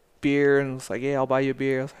had beer and was like, yeah, I'll buy you a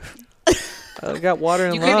beer. I was like, I got water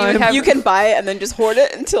and You couldn't even lime. have- you can buy it and then just hoard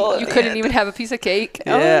it until You couldn't even have a piece of cake.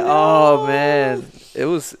 Yeah. Oh, no. Oh, man. It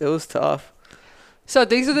was tough. So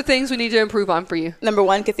these are the things we need to improve on for you. Number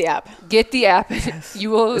 1, get the app. Get the app.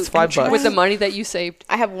 You will... It's $5. With the money that you saved.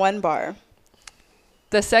 I have 1 bar.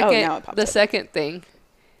 The second, now it pops the up. second thing,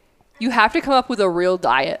 you have to come up with a real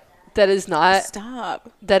diet that is not.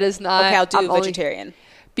 Stop. That is not. Okay, I'll do I'm only- vegetarian.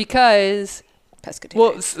 because Pescatarian.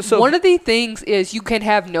 Well, so one of the things is you can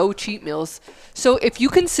have no cheat meals. So if you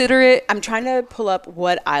consider it, I'm trying to pull up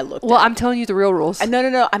what I looked well, at. I'm telling you the real rules.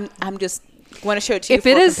 No. I'm just want to show it to you If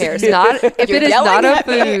it for is comparison. not, if You're it is yelling not a at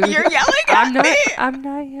me. food, You're yelling at I'm not. me. I'm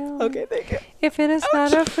not yelling. Okay, thank you. If it is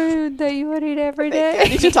not a food that you would eat every Thank you.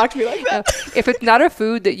 day. You should talk to me like that. If it's not a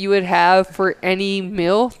food that you would have for any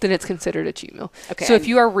meal, then it's considered a cheat meal. Okay, So if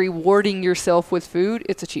you are rewarding yourself with food,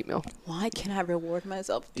 it's a cheat meal. Why can't I reward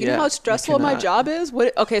myself? Do you Yeah, know how you stressful my cannot. job is?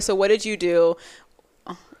 So what did you do?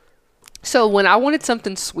 So when I wanted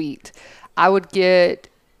something sweet, I would get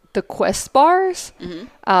the Quest bars.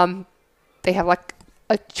 Mm-hmm. They have like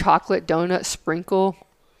a chocolate donut sprinkle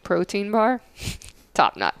protein bar.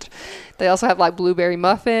 Top notch. They also have like blueberry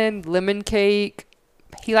muffin, lemon cake.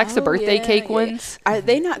 He likes the birthday cake ones. Are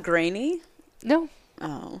they not grainy? No.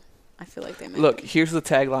 Oh, I feel like they might. look, here's the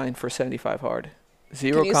tagline for 75 hard.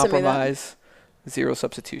 Zero Can you send me that? compromise, zero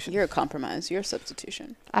substitution. You're a compromise. You're a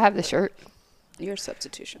substitution. I have the shirt. You're a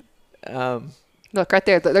substitution. Look right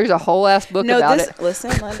there. There's a whole ass book about it. Listen,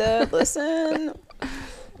 Linda. Listen.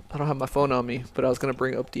 I don't have my phone on me, but I was going to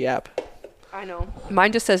bring up the app. I know.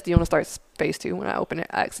 Mine just says, do you want to start phase 2 when I open it?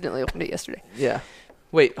 I accidentally opened it yesterday. Yeah.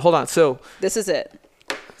 Wait, hold on. So, This is it.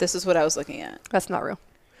 This is what I was looking at. That's not real.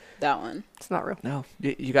 That one. It's not real. no,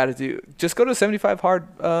 you got to just go to 75 hard.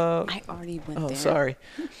 I already went Oh, there. sorry.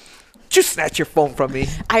 Just snatch your phone from me.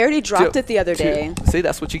 I already dropped it the other day. See,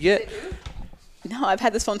 that's what you get. No, I've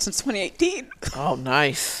had this phone since 2018. Oh,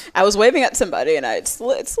 nice. I was waving at somebody and it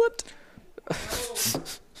slipped.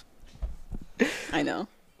 I know.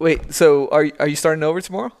 Wait, so are you starting over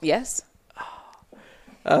tomorrow? Yes.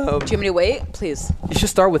 Do you want me to wait? Please. You should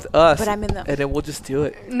start with us. But I'm in the... And then we'll just do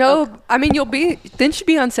it. No, okay. I mean, then you'll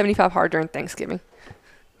be on 75 hard during Thanksgiving.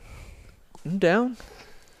 I'm down.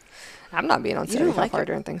 I'm not being on 75 hard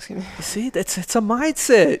during Thanksgiving. You see, it's a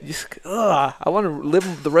mindset. I want to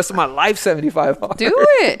live the rest of my life 75 hard. Do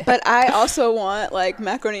it. But I also want like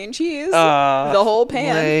macaroni and cheese. The whole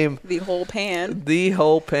pan. Lame. The whole pan. The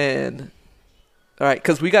whole pan. All right,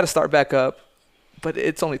 because we got to start back up. But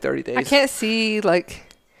it's only 30 days. I can't see,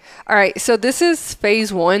 like... All right, so this is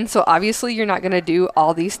phase 1. So obviously you're not going to do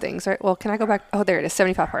all these things, right? Well, can I go back? Oh, there it is,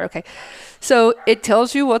 75 hard. Okay. So it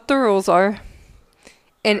tells you what the rules are.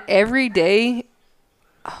 And every day...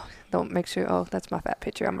 Oh, don't make sure... Oh, that's my fat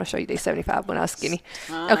picture. I'm going to show you day 75 when I was skinny.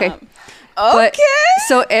 Okay. But,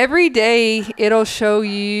 so every day it'll show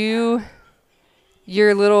you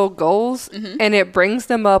your little goals, and it brings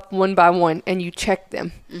them up one by one, and you check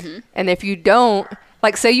them. And if you don't,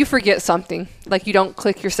 like say you forget something, like you don't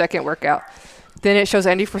click your second workout, then it shows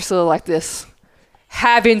Andy Priscilla like this: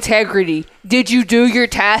 have integrity. Did you do your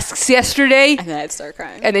tasks yesterday? And then I'd start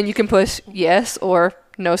crying. And then you can push yes or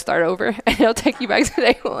no, start over, and it'll take you back to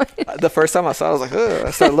day 1. The first time I saw it, I was like, ugh.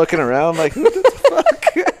 I started looking around like, who the fuck?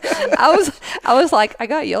 I was like, I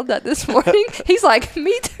got yelled at this morning. He's like,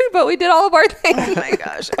 me too, but we did all of our things. Oh my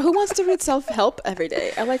gosh. Who wants to read self-help every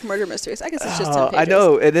day? I like murder mysteries. I guess it's just 10 pages. I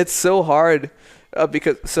know, and it's so hard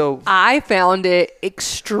because I found it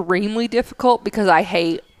extremely difficult because I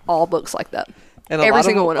hate all books like that. And every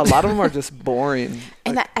single one of them. A lot of them are just boring.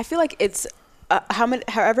 And I feel like it's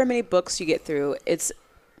however many books you get through, it's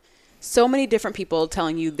so many different people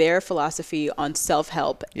telling you their philosophy on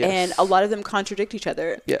self-help. Yes. And a lot of them contradict each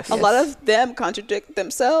other. Yes. A lot of them contradict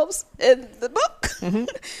themselves in the book.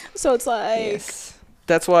 So it's like,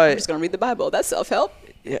 that's why I'm just going to read the Bible. That's self-help.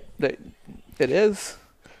 Yeah, it is.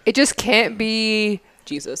 It just can't be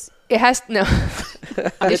Jesus. It has no.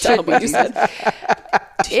 I'm just telling what you said.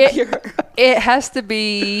 It has to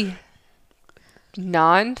be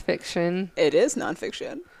nonfiction. It is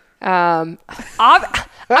nonfiction. I'm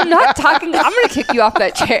not talking. I'm going to kick you off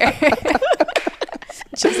that chair.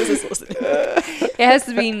 Jesus is listening. It has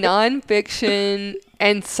to be nonfiction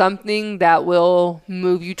and something that will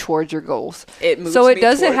move you towards your goals. It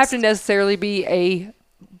doesn't have to necessarily be a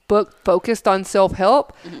book focused on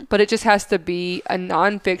self-help, but it just has to be a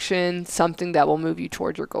nonfiction, something that will move you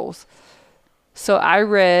towards your goals. So I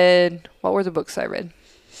read, what were the books I read?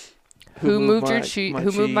 Who Moved My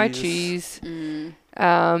Cheese? No,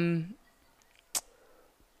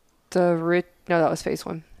 that was phase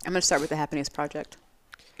 1. I'm going to start with the Happiness Project.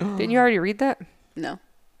 Didn't you already read that? No.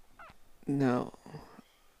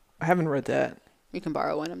 I haven't read that. You can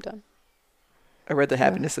borrow when I'm done. I read the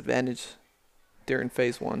Happiness Advantage during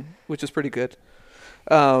phase 1, which is pretty good.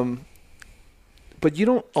 But you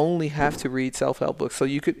don't only have to read self-help books. So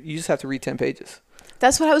you just have to read 10 pages.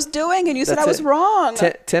 That's what I was doing, and you said I was wrong.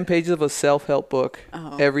 10 pages of a self-help book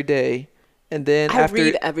every day. And then after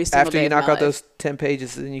you knock out those 10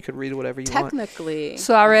 pages, then you could read whatever you want. Technically.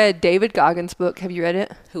 So I read David Goggins' book. Have you read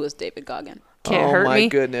it? Who is David Goggins? Can't Hurt Me. Oh my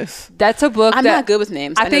goodness. That's a book I'm not good with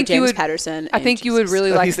names. I know James Patterson. I think you would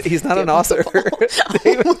really like. He's not an author.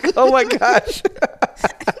 Oh my gosh.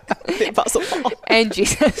 The Apostle Paul. And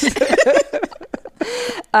Jesus.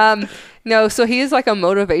 No, so he is like a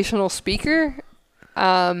motivational speaker.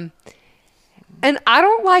 And I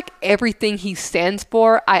don't like everything he stands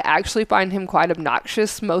for. I actually find him quite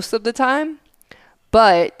obnoxious most of the time.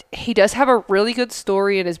 But he does have a really good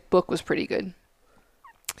story, and his book was pretty good.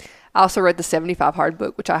 I also read the 75 Hard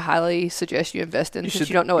book, which I highly suggest you invest in since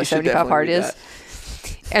you don't know what 75 Hard is.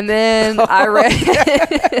 And then I read...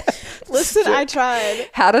 Listen, I tried.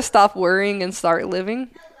 How to Stop Worrying and Start Living,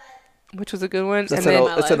 which was a good one. That's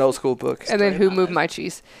an old school book. And then Who Moved My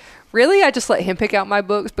Cheese. Really, I just let him pick out my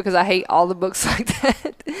books because I hate all the books like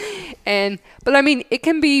that. But I mean, it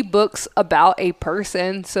can be books about a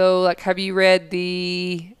person. So, like, have you read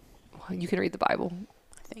you can read the Bible.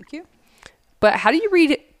 Thank you. But how do you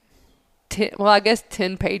read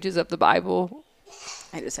 10 pages of the Bible?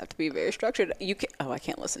 I just have to be very structured. I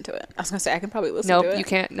can't listen to it. I was going to say, I can probably listen to it. Nope, you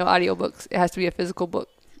can't. No audiobooks. It has to be a physical book.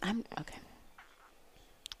 Okay.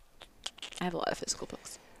 I have a lot of physical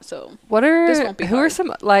books. So who are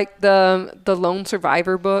some like the Lone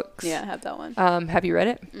Survivor books? Yeah, I have that one. Have you read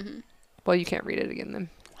it? Mm-hmm. Well, you can't read it again then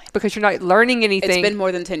because you're not learning anything. It's been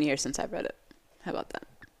more than 10 years since I've read it. How about that?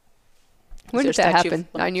 When did that happen?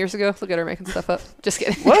 9 years ago? Look at her making stuff up. Just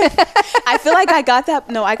kidding. What? I feel like I got that.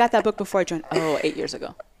 No, I got that book before I joined. 8 years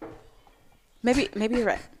ago. Maybe you're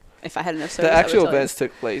right. If I had enough service, the actual events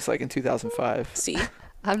took place like in 2005. See,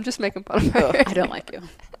 I'm just making fun of her. I don't like you.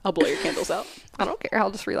 I'll blow your candles out. I don't care. I'll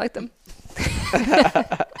just relight them.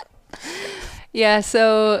 Yeah,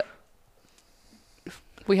 so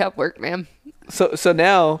we have work, man. So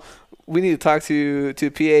now we need to talk to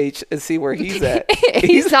PH and see where he's at.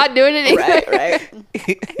 He's not doing it either. Right.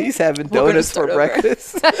 He's having We're gonna donuts for start over.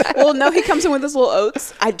 breakfast. Well, no, he comes in with his little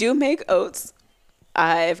oats. I do make oats.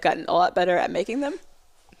 I've gotten a lot better at making them.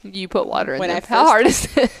 You put water in When them. I How first- hard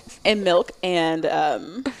is it? And milk and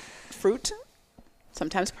fruit.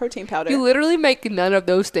 Sometimes protein powder. You literally make none of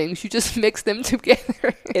those things. You just mix them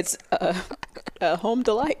together. It's a home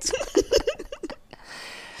delight.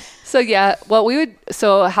 So yeah,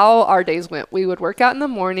 how our days went, we would work out in the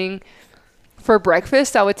morning. For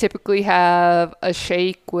breakfast, I would typically have a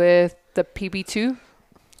shake with the PB2.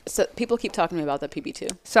 So people keep talking to me about the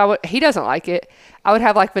PB2. So he doesn't like it. I would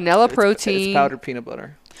have like vanilla It's protein. powdered peanut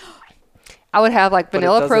butter. I would have like But it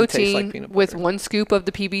vanilla doesn't taste like protein peanut with butter. 1 scoop of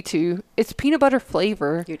the PB2. It's peanut butter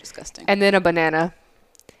flavor. You're disgusting. And then a banana.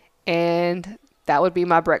 And that would be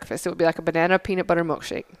my breakfast. It would be like a banana peanut butter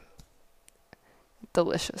milkshake.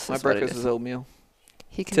 Delicious. My is what it breakfast is oatmeal.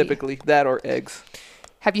 He can Typically, that or eggs.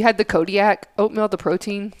 Have you had the Kodiak oatmeal, the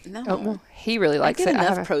protein No. oatmeal? He really I likes get it.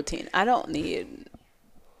 enough protein. I don't need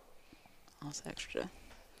all this extra.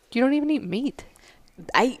 You don't even eat meat.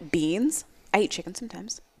 I eat beans. I eat chicken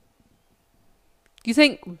sometimes. You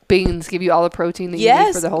think beans give you all the protein that you need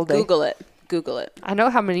Yes. for the whole day? Google it. I know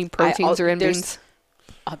how many proteins are in there's- beans.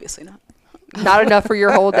 Obviously not. Not enough for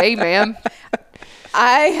your whole day, ma'am.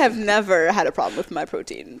 I have never had a problem with my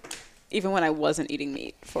protein, even when I wasn't eating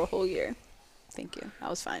meat for a whole year. Thank you. I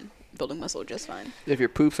was fine. Building muscle just fine. If your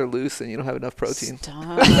poops are loose and you don't have enough protein.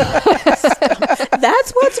 Stop.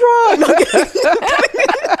 That's what's wrong.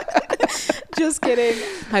 Just kidding.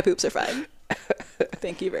 My poops are fine.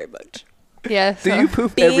 Thank you very much. Yeah. Do so- you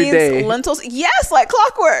poop Beans, every day? lentils. Yes, like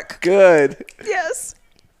clockwork. Good. Yes.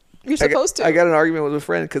 You're supposed to. I got an argument with a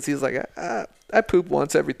friend because he's like, I poop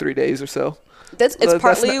once every 3 days or so. It's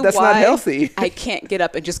partly that's why not healthy. I can't get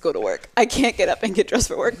up and just go to work. I can't get up and get dressed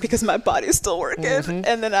for work because my body's still working.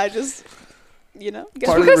 And then I just, get Part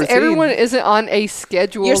of because the routine. everyone isn't on a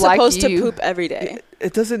schedule You're like supposed you. to poop every day.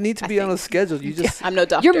 It doesn't need to I be on a think. schedule. You just I'm no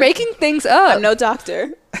doctor. You're making things up. I'm no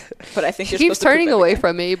doctor, but I think She you're keeps supposed to poop turning every away day.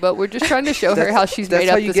 from me, but we're just trying to show her That's- how she's that's made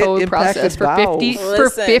how up you this get whole impacted process for 50 bowels. for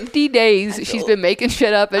Listen, 50 days. I She's feel- been making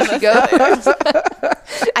shit up as she goes.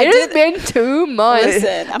 I It has did. been 2 months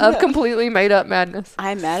Listen, of completely made up madness.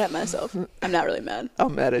 I'm mad at myself. I'm not really mad.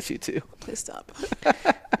 I'm mad at you too. Please stop.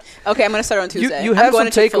 Okay, I'm gonna start on Tuesday. You I'm have going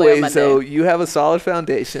some to Chick-fil-A on takeaways Monday, though. You have a solid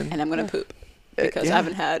foundation. and I'm gonna poop because yeah. I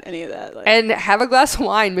haven't had any of that. Like, And have a glass of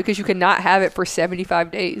wine because you cannot have it for 75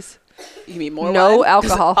 days. you mean more no wine?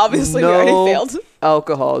 alcohol. Obviously, we No already failed.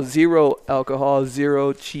 alcohol,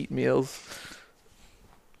 zero cheat meals.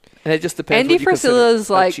 And it just depends. Andy what you consider Frisella's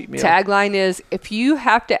a like cheat meal. tagline is, if you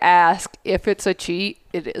have to ask if it's a cheat,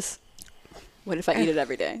 it is. What if I eat it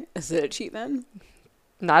every day? Is it a cheat then?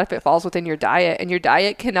 Not if it falls within your diet. And your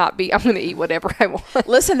diet cannot be, I'm going to eat whatever I want.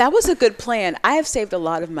 Listen, that was a good plan. I have saved a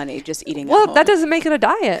lot of money just eating at Well, home. that doesn't make it a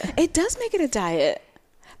diet. It does make it a diet.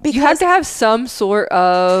 Because You have to have some sort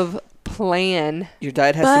of plan. Your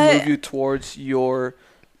diet has to But- move you towards your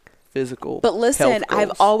physical. But listen, health I've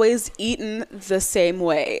goals. always eaten the same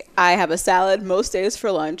way. I have a salad most days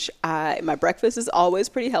for lunch. My breakfast is always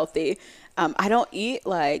pretty healthy. I don't eat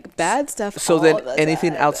like bad stuff. So all then the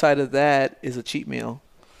anything time. outside of that is a cheat meal.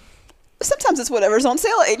 Sometimes it's whatever's on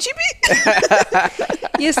sale at H-E-B.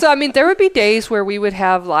 Yeah, so I mean, there would be days where we would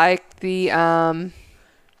have like the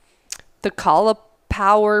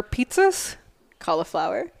cauliflower pizzas.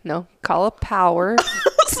 Cauliflower. No, cauliflower.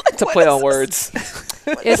 It's a play on words.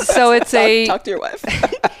 It's a Talk to your wife.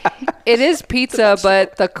 it is pizza,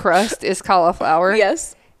 but the crust is cauliflower.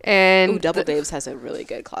 Yes. And Ooh, Double Dave's has a really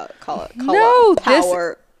good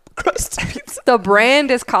cauliflower crust pizza. the brand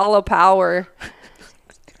is cauliflower.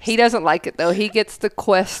 He doesn't like it though. He gets the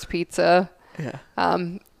Quest pizza. Yeah.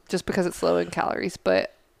 Just because it's low in calories,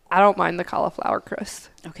 but I don't mind the cauliflower crust.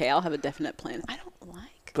 Okay, I'll have a definite plan. I don't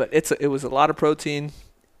like. But it was a lot of protein,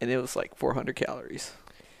 and it was like 400 calories.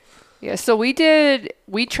 Yeah, so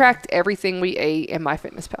we tracked everything we ate in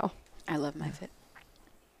MyFitnessPal. I love MyFit.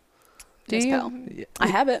 Do Yes, you? pal. Yeah. I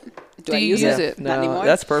have it. Do Do I you use use it? it? Not No, anymore.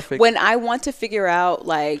 that's perfect. When I want to figure out,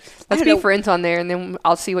 like, I Let's don't be know, friends on there, and then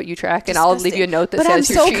I'll see what you track, and I'll leave you a note that but I'm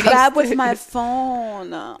says so you're cheating. bad with my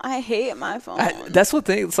phone. I hate my phone. That's what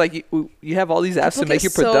thing. It's like you have all these apps People to make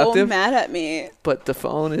get you productive, So mad at me. but the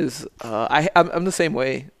phone is. I'm the same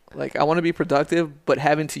way. Like I want to be productive, but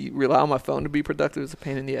having to rely on my phone to be productive is a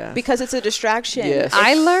pain in the ass. Because it's a distraction. Yes.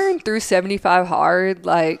 I learned through 75 Hard,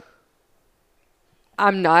 like,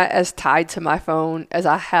 I'm not as tied to my phone as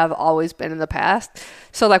I have always been in the past.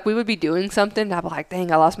 So like we would be doing something and I'd be like,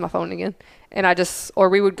 dang, I lost my phone again. And or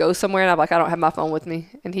we would go somewhere and I'm like, I don't have my phone with me.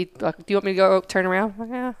 And he'd like, do you want me to go turn around? I'm like,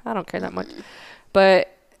 yeah, I don't care that much.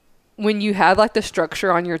 But when you have like the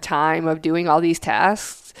structure on your time of doing all these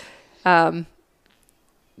tasks,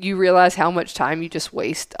 you realize how much time you just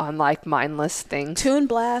waste on like mindless things. Tune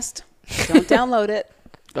Blast. Don't download it.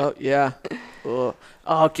 Oh, yeah. Oh,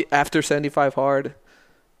 after 75 hard,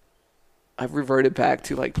 I've reverted back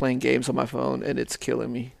to like playing games on my phone, and it's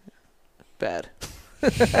killing me. Bad.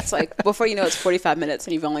 It's like, before you know, it's 45 minutes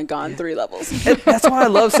and you've only gone 3 levels. And that's why I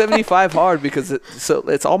love 75 hard, because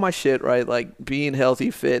it's all my shit, right? Like being healthy,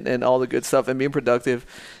 fit, and all the good stuff, and being productive.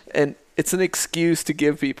 And it's an excuse to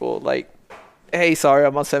give people like, hey, sorry,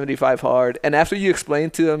 I'm on 75 hard. And after you explain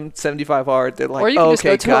to them 75 hard, they're like, or you can just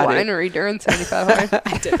okay, go to a winery during 75 hard.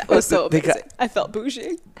 I did. That was so amazing. I felt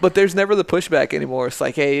bougie. But there's never the pushback anymore. It's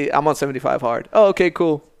like, hey, I'm on 75 hard. Oh, okay,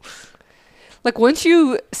 cool. Like once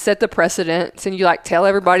you set the precedence and you like tell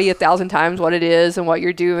everybody 1,000 times what it is and what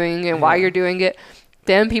you're doing and why you're doing it,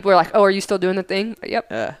 then people are like, oh, are you still doing the thing?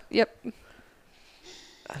 Yep. Yep.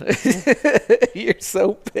 You're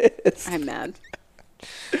so pissed. I'm mad.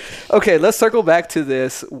 Okay, let's circle back to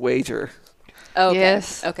this wager. Okay.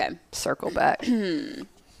 Yes. Okay. Circle back.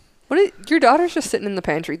 Your daughter's just sitting in the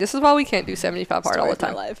pantry. This is why we can't do 75 hard all the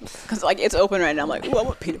time. Because like it's open right now. I'm like, ooh, I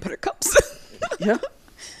want peanut butter cups. Yeah.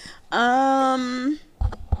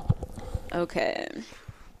 Okay.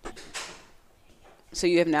 So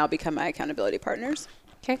you have now become my accountability partners.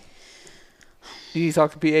 Okay. You need to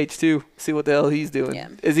talk to PH too. See what the hell he's doing. Yeah.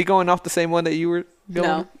 Is he going off the same one that you were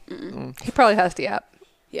going? No. He probably has the app.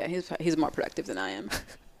 Yeah, he's more productive than I am.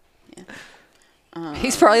 Yeah.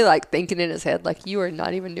 He's probably like thinking in his head, like, you are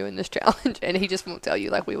not even doing this challenge. And he just won't tell you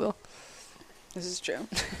like we will. This is true.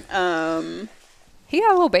 He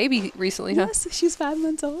had a little baby recently, huh? Yes, she's 5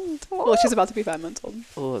 months old. Well, she's about to be 5 months old.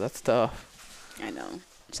 Oh, that's tough. I know.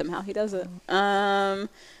 Somehow he does it.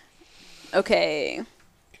 Okay.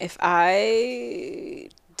 If I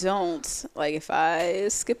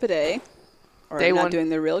skip a day, or Day I'm not one. doing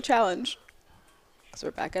the real challenge, because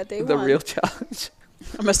we're back at day The one. real challenge.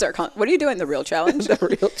 I'm gonna start calling. What are you doing? The real challenge. The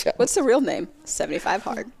real challenge. What's the real name? 75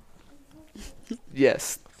 hard.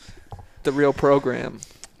 Yes. The real program.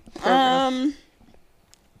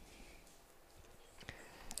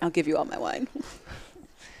 I'll give you all my wine.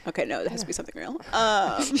 Okay, no, it has to be something real.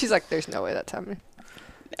 She's like, there's no way that's happening.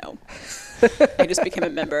 No. I just became a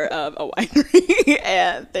member of a winery,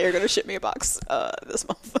 and they're going to ship me a box this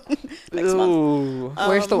month. Next month.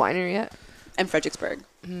 Where's the winery at? In Fredericksburg.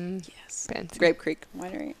 Yes. Fancy. Grape Creek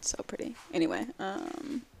Winery. It's so pretty. Anyway.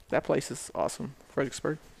 That place is awesome.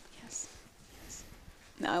 Fredericksburg. Yes.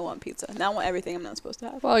 Now I want pizza. Now I want everything I'm not supposed to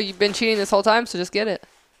have. Well, you've been cheating this whole time, so just get it.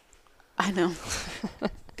 I know.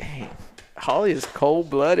 Dang. Holly is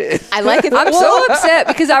cold-blooded. I like it. I'm so upset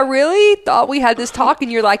because I really thought we had this talk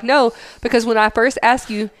and you're like, no, because when I first asked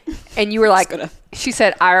you and you were like, she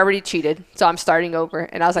said, I already cheated, so I'm starting over.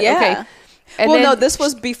 And I was like, okay. And well, no, this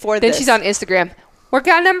was before then this. she's on Instagram.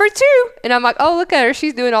 Workout number 2. And I'm like, oh, look at her.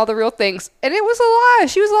 She's doing all the real things. And it was a lie.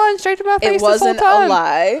 She was lying straight to my face It wasn't this whole time. a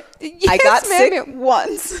lie. Yes, I got ma'am. sick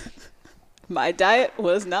once. My diet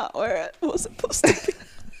was not where it was supposed to be.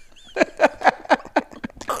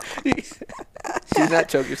 Do not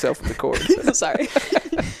choke yourself with the cord. I'm sorry.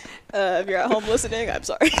 If you're at home listening, I'm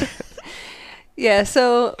sorry. Yeah,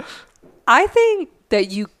 so I think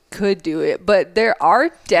that you could do it, but there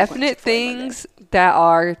are definite things that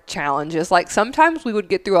are challenges. Like sometimes we would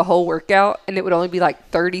get through a whole workout and it would only be like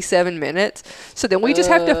 37 minutes. So then we just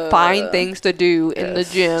have to find things to do in the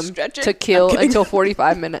gym to kill until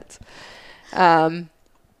 45 minutes.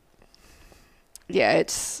 Yeah,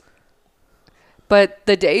 but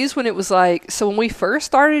the days when it was like, so when we first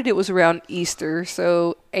started, it was around Easter,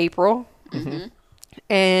 so April. Mm-hmm.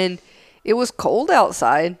 And it was cold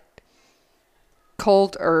outside.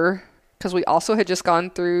 Colder, because we also had just gone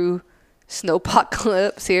through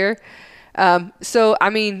snowpocalypse here. So, I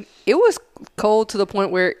mean, it was cold to the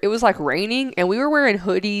point where it was like raining and we were wearing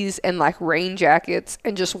hoodies and like rain jackets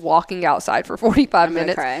and just walking outside for 45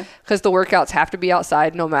 minutes because the workouts have to be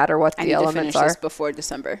outside no matter what the elements I need to finish this before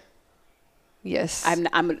December. Yes.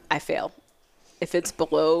 I fail. If it's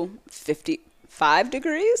below 55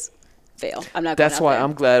 degrees, fail. I'm not going That's why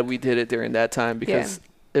I'm glad we did it during that time, because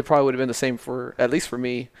it probably would have been the same for, at least for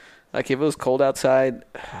me. Like if it was cold outside.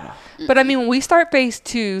 But I mean, when we start phase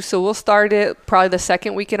 2, so we'll start it probably the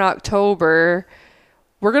second week in October.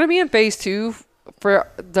 We're going to be in phase 2 for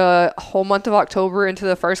the whole month of October into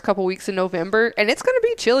the first couple weeks in November. And it's going to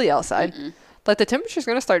be chilly outside. Like, the temperature's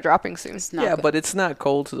going to start dropping soon. It's not Yeah, good. but it's not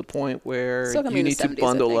cold to the point where Still gonna be you in the need to 70s, I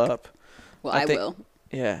bundle think. up. Well, I I think- will.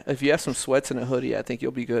 Yeah, if you have some sweats and a hoodie, I think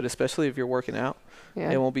you'll be good, especially if you're working out.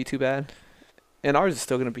 Yeah. It won't be too bad. And ours is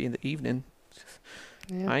still going to be in the evening.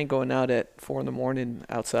 Yeah. I ain't going out at 4 a.m.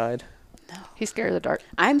 outside. No. He's scared of the dark.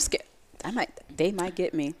 I'm scared. They might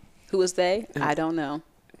get me. Who is they? Yeah. I don't know.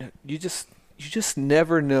 You just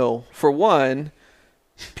never know. For one,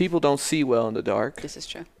 people don't see well in the dark. This is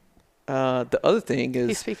true. The other thing He's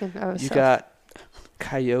is speaking of you himself. got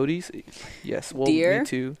coyotes. Yes, well, Deer? me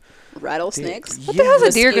too. Rattlesnakes. Deer. What the hell's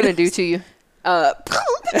a deer Mosquitoes. going to do to you?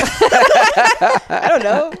 I don't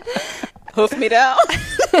know. Hoof me down.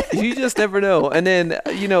 You just never know. And then at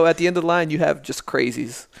the end of the line, you have just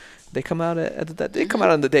crazies. They come out they come out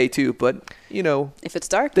on the day too, but If it's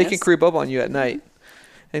dark, they can creep up on you at night.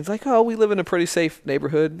 And it's like, oh, we live in a pretty safe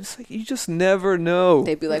neighborhood. It's like you just never know.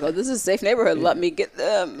 They'd be like, "Oh, this is a safe neighborhood. Let me get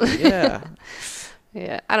them." Yeah.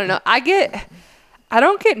 Yeah, I don't know. I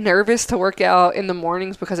don't get nervous to work out in the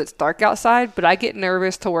mornings because it's dark outside, but I get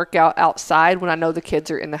nervous to work out outside when I know the kids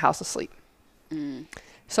are in the house asleep.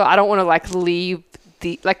 So I don't want to leave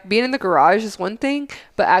being in the garage is one thing,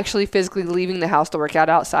 but actually physically leaving the house to work out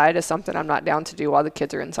outside is something I'm not down to do while the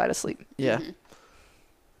kids are inside asleep. Yeah.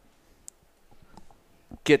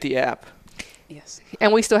 Get the app. Yes.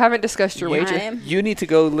 And we still haven't discussed your wager. You need to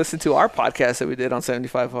go listen to our podcast that we did on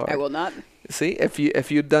 75 Hard. I will not. See, if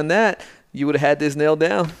you'd done that, you would have had this nailed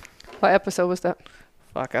down. What episode was that?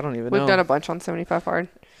 Fuck, I don't even know. We've done a bunch on 75 Hard.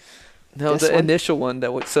 No, this the one? initial one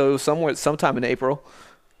that was sometime in April,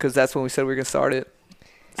 because that's when we said we were gonna start it.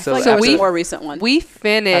 I feel like So that was we- a more recent one. We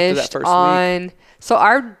finished first on... So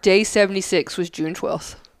our day 76 was June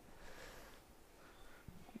 12th.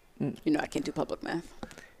 I can't do public math.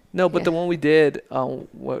 No, but Yeah. the one we did,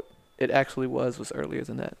 what it actually was earlier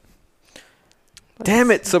than that.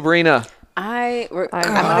 Damn it, Sabrina! I'm I'm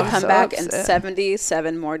going to come so back in upset.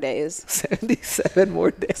 77 more days 77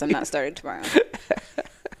 more days. because I'm not starting tomorrow.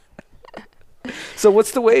 So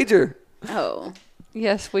what's the wager? Oh,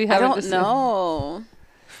 Yes, we I haven't don't decided. know.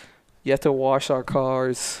 You have to wash our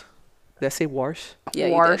cars. Did I say wash? Yeah,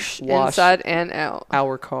 you Wash inside and out.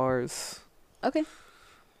 Our cars. did. Okay,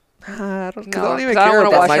 I don't, No, I don't even 'cause I don't care wanna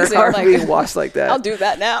about wash my your car car. being washed like that. I'll do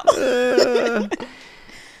that now.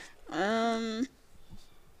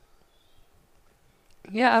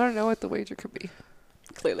 Yeah, I don't know what the wager could be.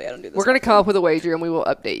 Clearly, I don't do this. We're going to come up with a wager and we will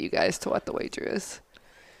update you guys to what the wager is.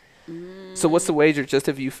 So what's the wager? Just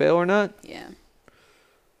if you fail or not? Yeah.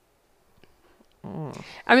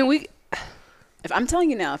 I mean, If I'm telling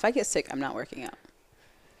you now, if I get sick, I'm not working out. you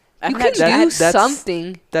I've can had do that's-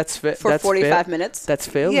 something. That's for that's 45 minutes. That's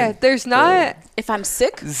failing. Yeah, there's not... If I'm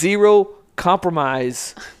sick, Zero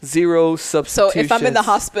compromise. Zero so substitution. if I'm in the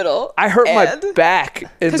hospital, I hurt my and back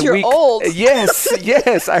in 'Cause the you're week. old.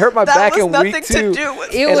 Yes. I hurt my that back was in nothing week to 2. do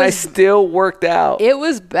with It And I was still worked out. It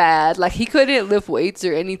was bad. Like, he couldn't lift weights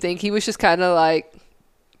or anything. He was just kind of like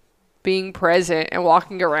being present and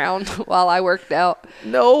walking around while I worked out.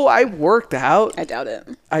 No, I worked out. I doubt it.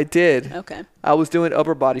 I did. Okay. I was doing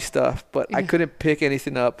upper body stuff, but I couldn't pick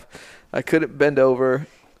anything up. I couldn't bend over.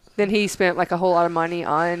 Then he spent like a whole lot of money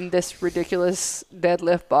on this ridiculous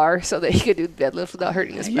deadlift bar so that he could do deadlifts without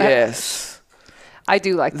hurting his back. Yes. I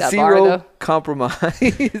do like that bar, Zero though.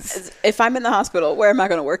 compromise. If I'm in the hospital, where am I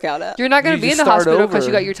going to work out at? You're not going You to be in just the start hospital because you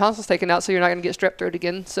over. got your tonsils taken out, so you're not going to get strep throat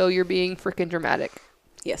again. So you're being freaking dramatic.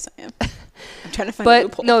 Yes, I am. I'm trying to find a But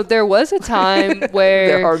loophole. no, there was a time There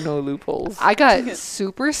where are no loopholes. I got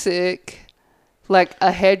super sick, like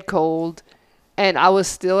a head cold, and I was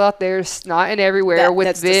still out there snotting everywhere with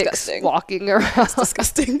that's Vicks disgusting. walking around. It's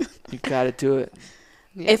disgusting. You got to do it.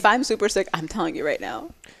 Yeah. If I'm super sick, I'm telling you right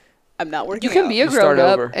now, I'm not working You can out. be a You start grown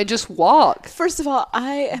up over. and just walk. First of all,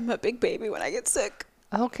 I am a big baby when I get sick.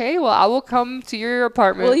 Okay, well, I will come to your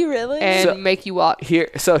apartment Will you really? and So- make you walk.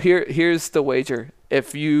 Here's the wager.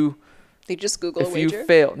 If you They just Google a if wager. you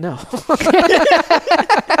fail, no.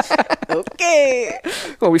 Okay.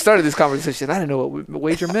 When we started this conversation, I didn't know what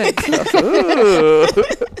wager meant. So,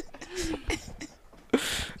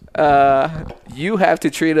 you have to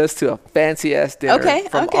treat us to a fancy ass dinner Okay,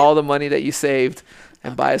 from okay. all the money that you saved,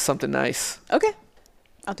 and buy us something nice. Okay.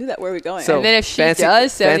 I'll do that. Where are we going? So And then if she fancy,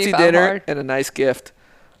 does fancy 75 dinner hard. and a nice gift.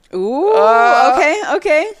 Ooh. Okay.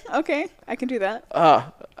 I can do that.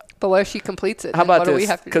 But what if she completes it? How Then what about do we this?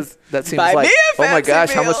 have to do? Because that seems Buy like, me a oh my fancy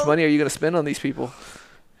gosh, how much meal. money are you going to spend on these people?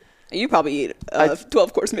 You probably eat a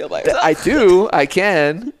 12-course meal by yourself. I do. I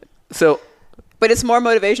can. So But it's more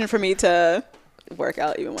motivation for me to work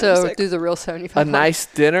out even when I'm So sick. do the real 75. a nice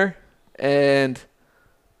dinner and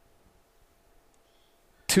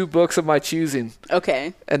 2 books of my choosing.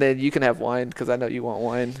 Okay. And then you can have wine because I know you want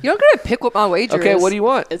wine. You're not gonna pick what my wager is. Okay, what do you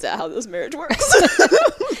want? Is that how this marriage works?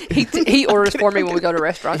 He orders for me when we go to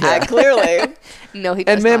restaurants. Yeah. Clearly. No, he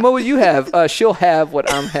does And man, not. what would you have? She'll have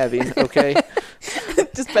what I'm having, okay?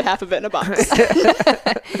 Just put half of it in a box.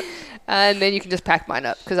 And then you can just pack mine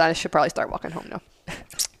up because I should probably start walking home now.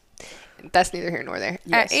 That's neither here nor there.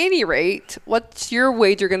 Yes. At any rate, what's your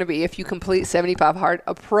wager going to be if you complete 75 hard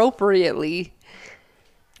appropriately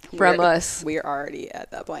from us? We're already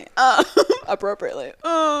at that point. Appropriately.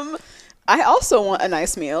 I also want a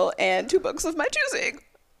nice meal and 2 books of my choosing.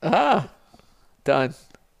 Done.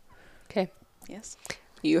 Okay. Yes.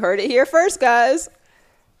 You heard it here first, guys.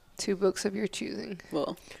 2 books of your choosing.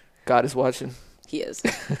 Well, God is watching. he is.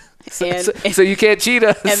 So you can't cheat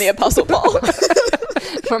us. And the Apostle Paul.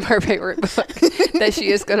 From her favorite book that she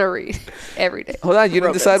is going to read every day. Hold on, you didn't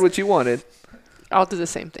Romans. decide what you wanted. I'll do the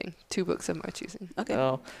same thing. 2 books of my choosing. Okay.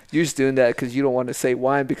 Oh, you're just doing that because you don't want to say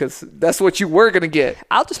wine because that's what you were going to get.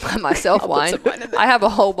 I'll just buy myself I'll put wine. some wine in there. I have a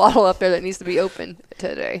whole bottle up there that needs to be opened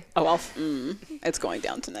today. Oh, it's going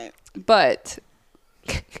down tonight. But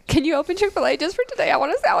can you open Chick-fil-A just for today? I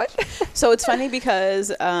want a sandwich. So it's funny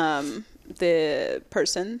because the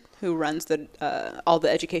person who runs all the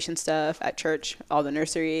education stuff at church, all the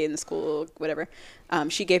nursery and the school, whatever,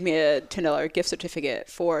 she gave me a $10 gift certificate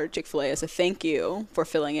for Chick-fil-A as a thank you for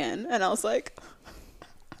filling in. And I was like,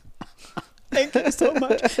 thank you so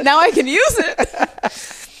much. Now I can use it.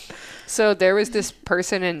 So there was this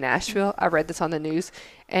person in Nashville. I read this on the news.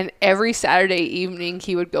 And every Saturday evening,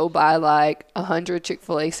 he would go buy like 100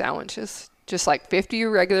 Chick-fil-A sandwiches. Just like 50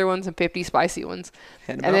 regular ones and 50 spicy ones.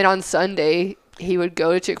 And then on Sunday, he would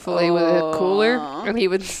go to Chick-fil-A with a cooler and he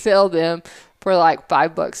would sell them for like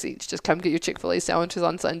 $5 each. Just come get your Chick-fil-A sandwiches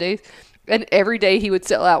on Sundays. And every day he would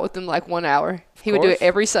sell out within like 1 hour. He would do it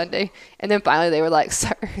every Sunday. And then finally they were like,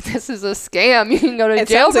 sir, this is a scam. You can go to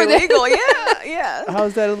jail for this. Illegal. Yeah. How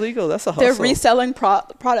is that illegal? That's a hustle. They're reselling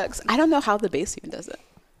products. I don't know how the base even does it.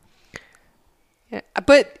 Yeah.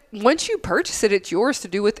 But once you purchase it, it's yours to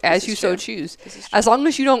do with as you so choose. As long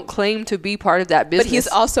as you don't claim to be part of that business. But he's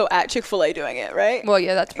also at Chick-fil-A doing it, right? Well,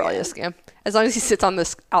 yeah, that's probably a scam. As long as he sits on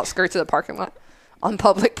the outskirts of the parking lot on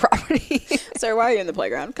public property. Sir, why are you in the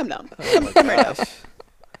playground? Come down. Come right now.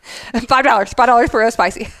 $5 for a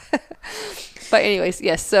spicy. But anyways,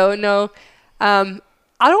 yes. So no, I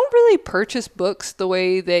don't really purchase books the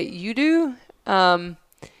way that you do.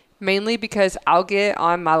 Mainly because I'll get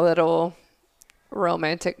on my little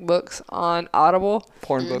romantic books on Audible.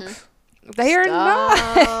 Porn books. They are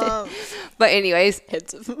not. But anyways.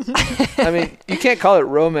 I mean, you can't call it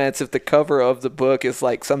romance if the cover of the book is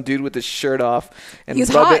like some dude with his shirt off and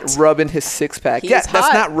rubbing his 6-pack. Yeah, hot.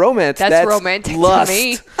 That's not romance. That's romantic lust. to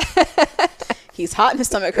me. He's hot and his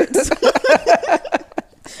stomach hurts.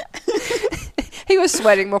 He was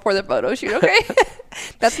sweating before the photo shoot, okay?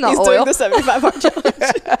 That's not He's oil. doing the 75 hard challenge.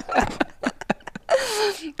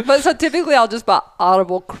 But so typically I'll just buy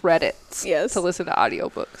Audible credits Yes. to listen to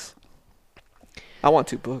audiobooks. I want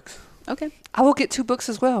 2 books. Okay. I will get 2 books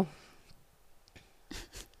as well.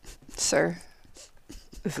 Sir.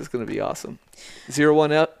 This is going to be awesome.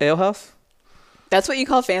 01 Ale House? That's what you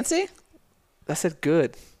call fancy? I said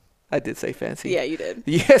good. I did say fancy. Yeah, you did.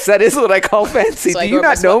 Yes, that is what I call fancy. So Do I you grew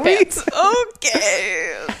up not know in me? sweatpants.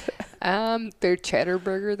 Okay. Their cheddar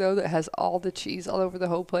burger though that has all the cheese all over the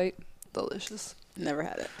whole plate. Delicious. Never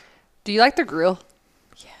had it. Do you like the grill?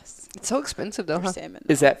 Yes. It's so expensive though, huh? Salmon.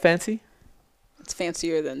 Is that fancy? It's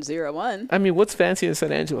fancier than 01. I mean, what's fancy in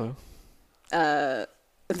San Angelo? The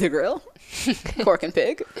grill. Cork and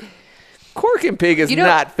Pig. Cork and Pig is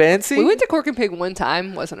not fancy. We went to Cork and Pig one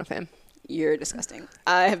time. Wasn't a fan. You're disgusting.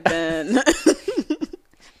 I have been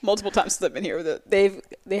multiple times since I've been here with it.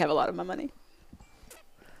 They have a lot of my money.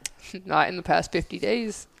 Not in the past 50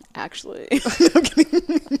 days. Actually.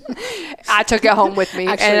 I took it home with me.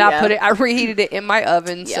 Actually, and I reheated it in my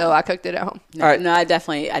oven, so I cooked it at home. No, All right. no, I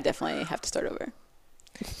definitely have to start over.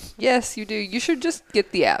 Yes, you do. You should just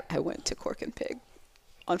get the app. I went to Cork and Pig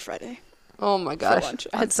on Friday. Oh my gosh. lunch.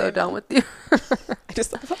 I'm so done with you. I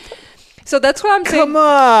just thought about that. So that's what I'm saying. Come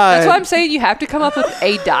on. That's why I'm saying you have to come up with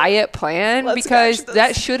a diet plan Let's because match this.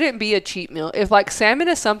 that shouldn't be a cheat meal. If like salmon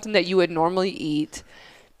is something that you would normally eat,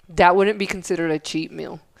 that wouldn't be considered a cheat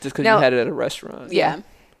meal. Just because you had it at a restaurant. Yeah.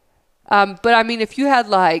 But I mean, if you had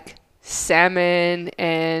like salmon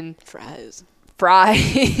and Fries. I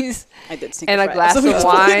did sneak and a fries. glass of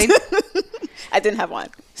wine. I didn't have wine.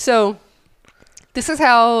 So this is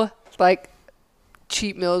how like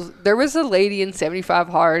cheat meals. There was a lady in 75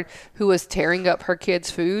 Hard who was tearing up her kid's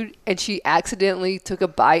food and she accidentally took a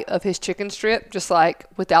bite of his chicken strip just like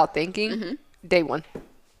without thinking. Day one.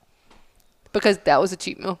 because that was a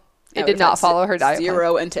cheat meal. It I did would've not had follow her diet plan.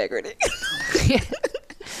 Zero integrity. I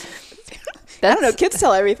That's, don't know. Kids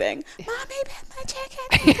tell everything. Mommy bit my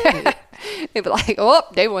chicken. they'd be like, oh,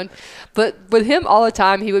 day one. But with him all the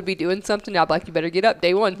time, he would be doing something. I'd be like, you better get up,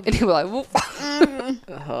 day one. And he'd be like, whoop.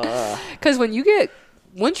 Because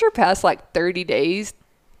once you're past like 30 days,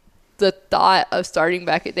 the thought of starting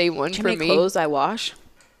back at day one Too for many me. clothes I wash.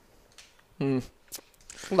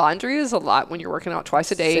 Laundry is a lot when you're working out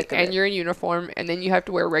twice a day Sick of and it. you're in uniform and then you have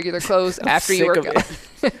to wear regular clothes after you sick work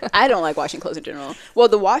of out. I don't like washing clothes in general. Well,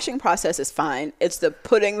 the washing process is fine. It's the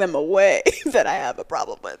putting them away that I have a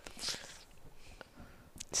problem with.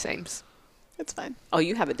 Sames. It's fine. Oh,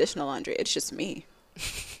 you have additional laundry. It's just me.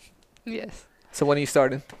 Yes. So when are you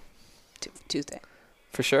starting? Tuesday.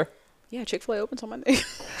 For sure. Yeah, Chick-fil-A opens on Monday.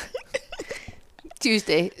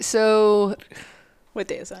 Tuesday. So What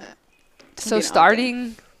day is that? so Be an odd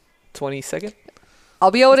starting, 22nd.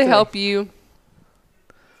 I'll be able to Tuesday. help you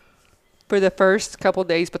for the first couple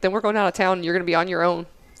days, but then we're going out of town and you're going to be on your own.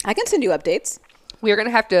 I can send you updates. We are going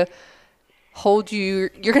to have to hold you.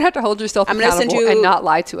 You're going to have to hold yourself I'm gonna accountable send you- and not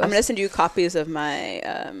lie to us. I'm gonna send you copies of my.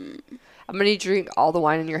 I'm going to need you to drink all the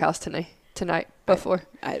wine in your house tonight before.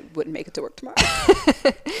 I wouldn't make it to work tomorrow.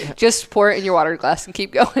 Just pour it in your water glass and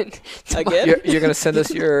keep going. Again? You're going to send us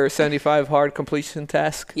your 75 hard completion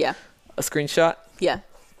task? Yeah, A screenshot? yeah.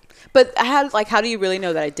 But I had how do you really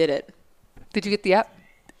know that I did it? Did you get the app?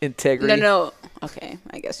 Integrity? No. Okay,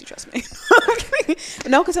 I guess you trust me.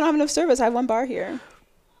 No, because I don't have enough service. I have one bar here.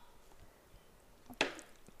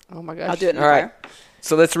 Oh my gosh. I'll do it in the All right. car.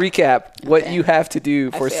 So let's recap what Okay. you have to do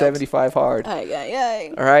I for failed. 75 hard.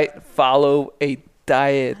 Ay. All right. Follow a I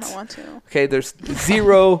diet. don't want to. Okay. There's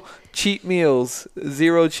zero cheat meals.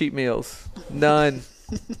 Zero cheat meals. None.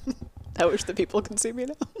 I wish the people could see me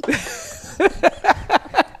now.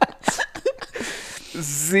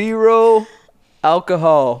 Zero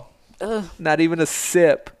alcohol. Ugh, Not even a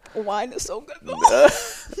sip. wine is so good though.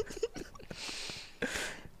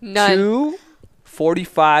 None. 2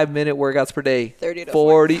 45-minute workouts per day. 30 to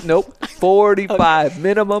 40. Nope. 45.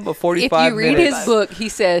 Minimum of 45 If you read minutes. his book, he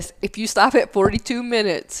says if you stop at 42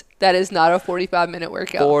 minutes, that is not a 45-minute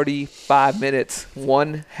workout. 45 minutes.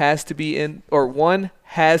 One has to be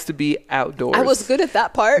outdoors. I was good at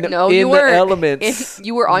that part. No, in you the weren't. elements.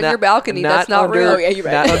 You were on your balcony. That's not under, real. Oh, yeah, you're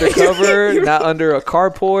right. Not under cover, not under a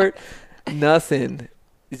carport, nothing.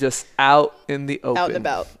 Just out in the open. Out and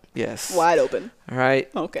about. Yes. Wide open. All right.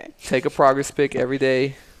 Okay. Take a progress pic every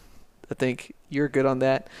day. I think you're good on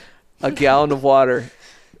that. A gallon of water.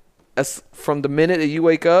 That's from the minute that you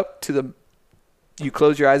wake up to you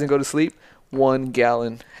close your eyes and go to sleep. 1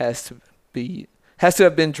 gallon has to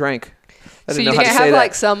have been drank. I So didn't you know how can't to say have that.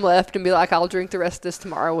 like some left and be like, I'll drink the rest of this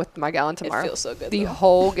tomorrow with my gallon tomorrow. It feels so good. The though.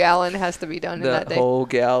 whole gallon has to be done in that The day. whole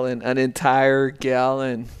gallon, an entire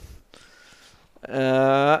gallon.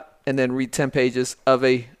 And then read 10 pages of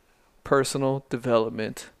a personal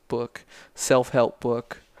development book, self-help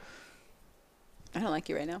book. I don't like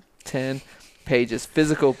you right now. 10 pages,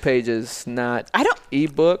 physical pages, not I don't.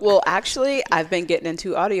 ebook. Well, actually, I've been getting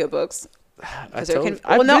into audiobooks. I they're told- con-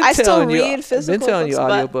 I've well, no, been I still telling you- read I've physical been telling you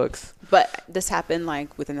books, but- audiobooks. But this happened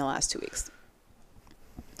like within the last 2 weeks.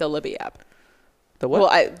 The Libby app. The what?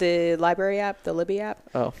 Well, the library app, the Libby app.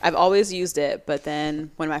 Oh. I've always used it, but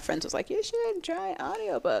then one of my friends was like, "You should try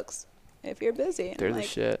audiobooks if you're busy." And They're I'm the like,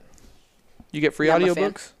 shit. You get free Yeah, I'm a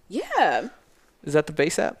fan. audiobooks? Yeah. Is that the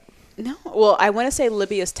base app? No. Well, I want to say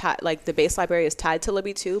Libby is tied, like the base library is tied to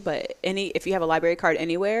Libby too, but if you have a library card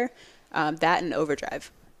anywhere, that and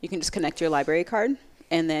Overdrive, you can just connect your library card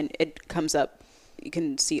and then it comes up. You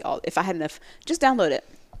can see all, if I had enough, just download it.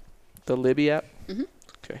 The Libby app? Mhm.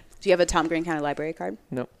 Okay. Do you have a Tom Green County library card?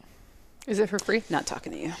 Nope. Is it for free? Not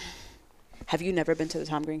talking to you. Have you never been to the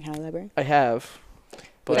Tom Green County Library? I have.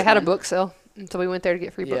 But They had a one? book sale, and so we went there to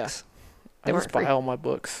get free Yeah. books. I They just weren't buy free. all my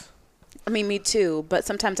books. I mean, me too, but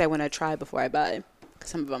sometimes I want to try before I buy.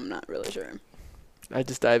 'Cause some of them I'm not really sure. I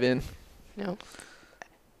just dive in. No.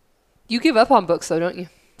 You give up on books, though, don't you?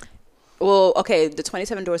 Well, okay, the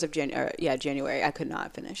 27 Doors of January, I could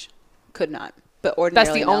not finish. Could not. But ordinarily,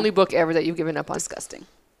 That's the no. only book ever that you've given up on. Disgusting.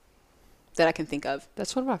 That I can think of.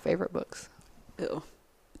 That's one of my favorite books. Ew.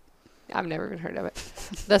 I've never even heard of it.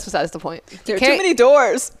 That's besides the point. There are can't- too many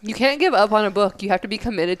doors. You can't give up on a book. You have to be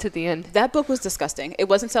committed to the end. That book was disgusting. It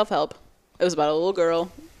wasn't self-help. It was about a little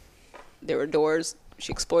girl. There were doors.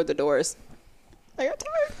 She explored the doors. I got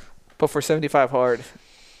tired. But for 75 hard,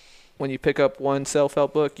 when you pick up one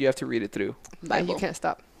self-help book, you have to read it through. And Bible. you can't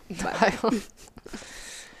stop. Bible.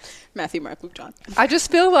 Matthew, Mark, Luke, John. I just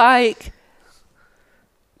feel like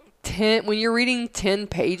when you're reading 10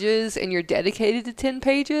 pages and you're dedicated to 10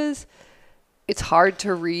 pages, it's hard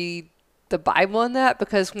to read the Bible in that,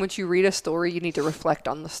 because once you read a story, you need to reflect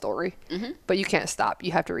on the story. Mm-hmm. But you can't stop.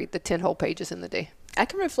 You have to read the 10 whole pages in the day. I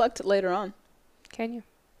can reflect later on. Can you?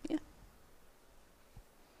 Yeah.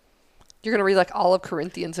 You're going to read like all of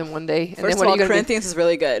Corinthians in one day. And First then of all, Corinthians is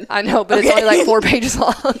really good. I know, but it's only like 4 pages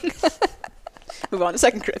long. Move on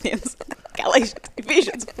to 2 Corinthians, Galatians,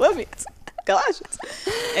 Ephesians, Philippians, Galatians.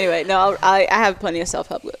 Anyway, no, I have plenty of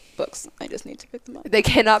self-help books. I just need to pick them up. They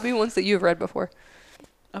cannot be ones that you've read before.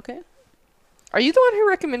 Okay. Are you the one who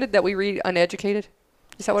recommended that we read Uneducated?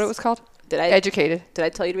 Is that what it was called? Educated. Did I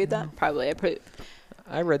tell you to read that? Probably.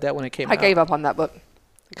 I read that when it came out. I gave up on that book. I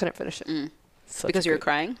couldn't finish it. Because you were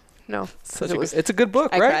crying? No. It's a good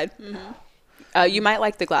book, I right? cried. Mm-hmm. You might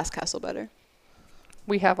like The Glass Castle better.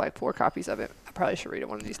 We have like 4 copies of it. I probably should read it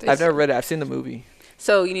one of these days. I've never read it. I've seen the movie.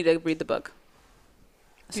 So you need to read the book.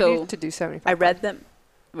 You need to do 75. I read them.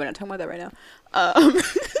 We're not talking about that right now.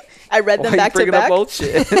 I read them back to back. Why are you bringing up old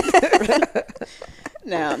shit?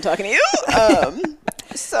 Now I'm talking to you.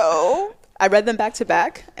 So I read them back to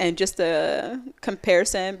back, and just the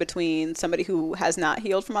comparison between somebody who has not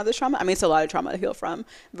healed from all this trauma. I mean, it's a lot of trauma to heal from,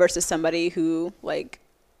 versus somebody who like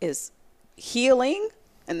is healing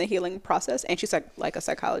in the healing process, and she's like a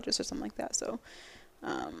psychologist or something like that. So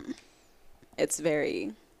it's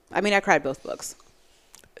very. I mean, I cried both books.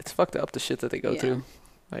 It's fucked up, the shit that they go through.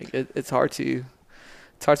 Like it's hard to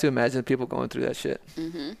imagine people going through that shit.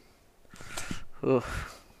 Mm-hmm. Ugh.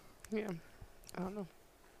 Yeah. I don't know.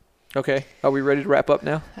 Okay. Are we ready to wrap up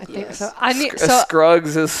now? I think Yes. so.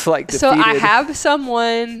 Scruggs is like defeated. So I have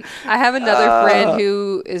another friend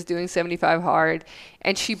who is doing 75 hard,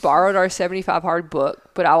 and she borrowed our 75 hard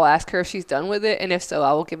book, but I will ask her if she's done with it, and if so,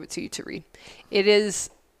 I will give it to you to read. It is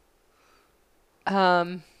I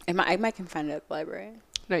might can find it at the library.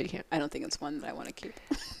 No, you can't. I don't think it's one that I want to keep.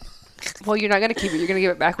 Well, you're not going to keep it. You're going to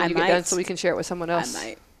give it back when you get done so we can share it with someone else.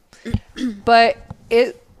 I might. But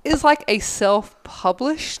it is like a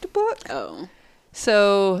self-published book. Oh.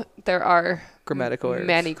 So there are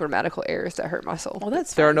many grammatical errors that hurt my soul. Well,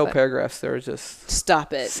 that's There fine, are no paragraphs. There are just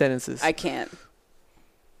stop it. sentences. I can't.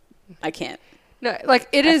 No, like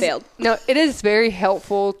it is. Failed. No, it is very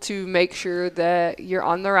helpful to make sure that you're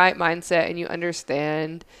on the right mindset and you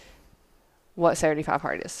understand what 75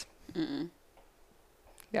 hard is. Mm-mm.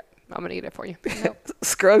 Yep, I'm gonna get it for you. Nope.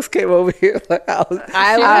 Scruggs came over here like I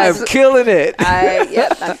I'm killing it.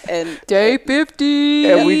 And day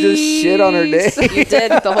 50. And we just shit on her day. You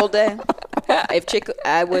did the whole day.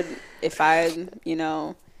 If I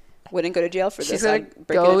wouldn't go to jail for She's this. gonna I'd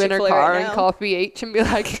break go into in her Chick-fil-A car right and now. call PH and be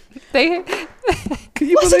like, "They Can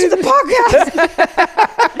you listen to the podcast.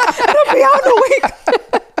 It'll be out in a week.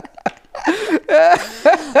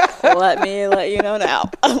 Let me let you know now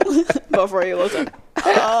before you listen.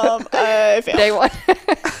 I failed. day 1."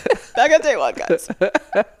 Back at day 1, guys.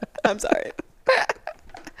 I'm sorry.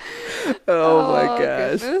 Oh my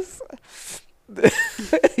gosh. Goodness.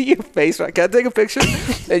 Your face, right? Can I take a picture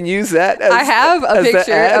and use that? I have a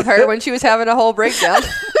picture of her when she was having a whole breakdown.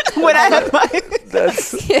 When I had my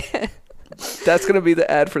That's gonna be the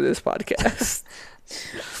ad for this podcast.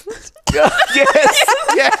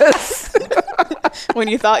 Yes. when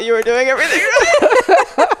you thought you were doing everything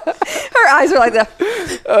Her eyes were like that.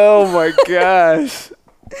 Oh my gosh.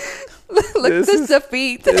 Look at this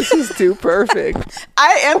defeat. This is too perfect.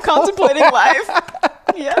 I am contemplating life.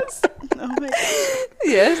 Yes. Oh my God.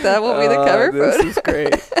 Yes, that will be the cover This photo. is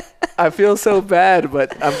great. I feel so bad,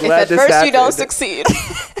 but I'm glad If at this first happened. you don't succeed,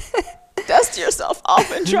 dust yourself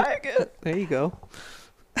off and try again There you go.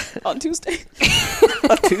 on Tuesday.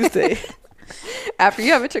 On Tuesday. After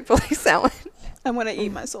you have a Chick-fil-A sandwich. I'm gonna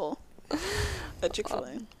eat my soul at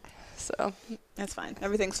Chick-fil-A. So That's fine.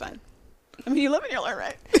 Everything's fine. I mean, you live and you learn,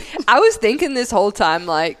 right? I was thinking this whole time,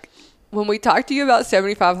 like, when we talked to you about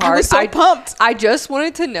 75 hard, I was so pumped. I just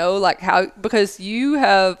wanted to know, like, how, because you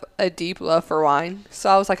have a deep love for wine. So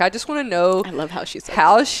I was like, I just want to know I love how she said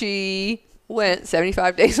how she went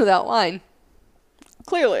 75 days without wine.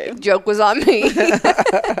 Clearly. Joke was on me. Go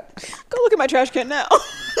look at my trash can now.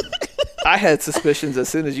 I had suspicions as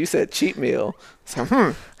soon as you said cheat meal.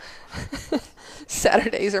 So,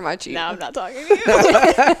 Saturdays are my cheat. Now I'm not talking to you.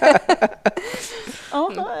 Oh,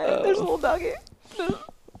 hi. There's a little doggy.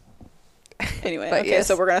 Anyway, But okay, yes.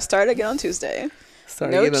 so we're going to start again on Tuesday.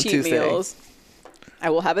 starting No again on cheat Tuesday. meals. I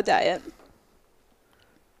will have a diet.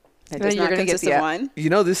 That And does you're not gonna get consist the of app. wine. You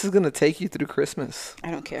know, this is going to take you through Christmas. I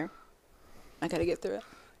don't care. I got to get through it.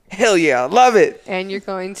 Hell yeah. Love it. And you're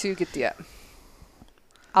going to get the app.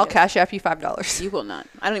 I'll Yes. Cash App you $5. You will not.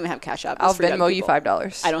 I don't even have Cash App. It's I'll for young Venmo you people.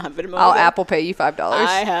 $5. I don't have Venmo. I'll either. Apple Pay you $5.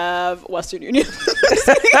 I have Western Union.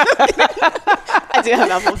 I do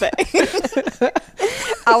have Apple Pay.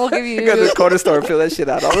 I will give you. Go to the corner store and fill that shit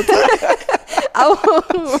out all the time. I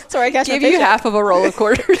will Sorry, I catch give you half of a roll of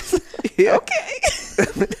quarters. Yeah. Okay.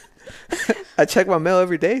 I check my mail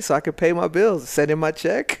every day so I can pay my bills. Send in my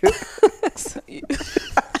check. She's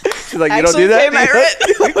like, you don't do that? Pay my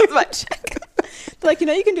rent with my check. Like,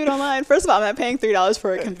 you can do it online. First of all, I'm not paying $3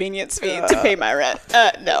 for a convenience fee to pay my rent.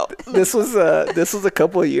 No. This was a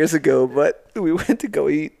couple of years ago, but we went to go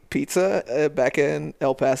eat pizza back in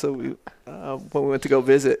El Paso. When we went to go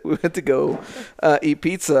visit, we went to go eat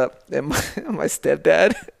pizza, and my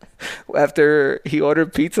stepdad, after he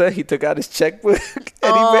ordered pizza, he took out his checkbook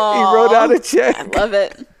and he wrote out a check. I love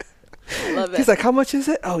it. He's like, how much is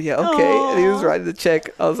it? Oh yeah, okay. And he was writing the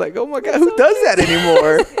check. I was like, oh my god, who does that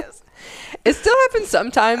anymore? Yes. It still happens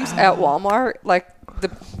sometimes at Walmart. Like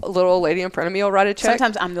the little old lady in front of me will write a check.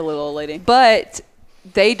 Sometimes I'm the little old lady. But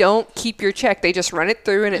they don't keep your check. They just run it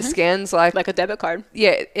through and it scans like a debit card.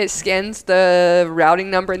 Yeah, it scans the routing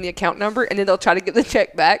number and the account number, and then they'll try to get the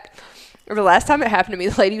check back. Or the last time it happened to me,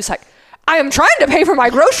 the lady was like, I am trying to pay for my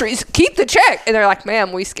groceries. Keep the check. And they're like,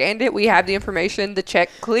 ma'am, we scanned it. We have the information. The check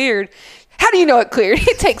cleared. How do you know it cleared?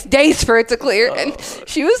 It takes days for it to clear. And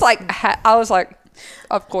she was like, I was like,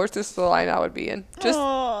 of course, this is the line I would be in. Do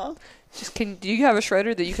you have a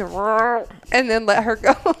shredder that you can, and then let her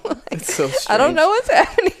go? It's so strange. I don't know what's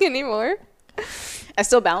happening anymore. I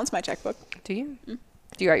still balance my checkbook. Do you? Do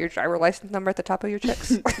you write your driver license number at the top of your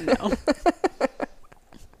checks? No.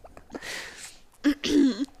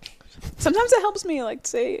 Sometimes it helps me, like,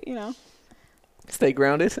 say, Stay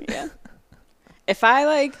grounded. Yeah. If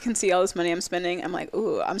I, can see all this money I'm spending, I'm like,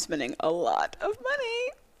 ooh, I'm spending a lot of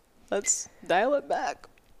money. Let's dial it back.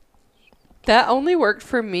 That only worked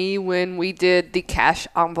for me when we did the cash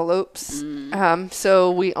envelopes.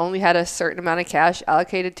 So we only had a certain amount of cash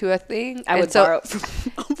allocated to a thing. I would borrow from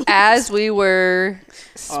envelopes. As we were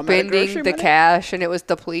spending the money? cash and it was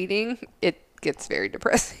depleting, it gets very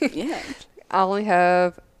depressing. Yeah. I only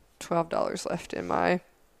have $12 left in my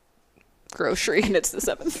grocery. And it's the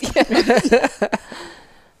 7th. Yeah.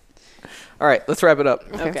 All right, let's wrap it up.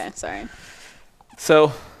 Okay, sorry.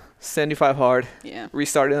 So, 75 hard. Yeah.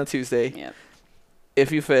 Restarting on Tuesday. Yep.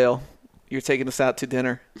 If you fail, you're taking us out to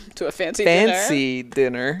dinner. To a fancy dinner. Fancy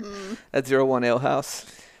dinner at 01 Ale House.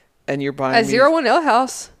 And you're buying At me... 01 Ale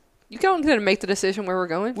House, you don't get to make the decision where we're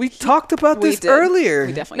going. We talked about this did. earlier.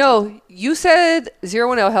 We definitely No, you said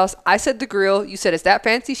 01 Ale House. I said the grill. You said, is that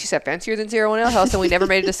fancy? She said, fancier than 01 Ale House, and we never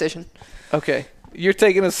made a decision. Okay. You're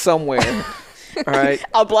taking us somewhere. All right.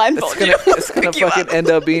 I'll blindfold you. It's gonna fucking end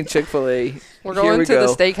up being Chick-fil-A. We're going to the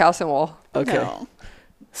steakhouse in Wall. Okay. No.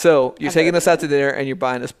 So you're I've taking heard us out to dinner and you're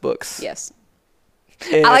buying us books. Yes.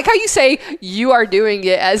 And I like how you say you are doing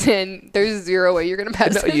it as in there's zero way you're going to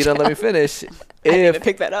pass no, it. you don't let me finish. I need to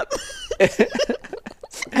pick that up.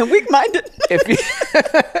 I'm weak-minded.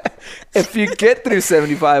 If you get through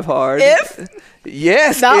 75 hard.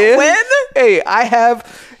 Yes. Not when? Hey, I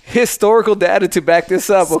have historical data to back this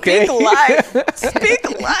up, okay? Speak live.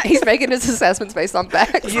 Speak live. He's making his assessments based on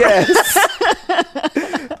facts. Yes.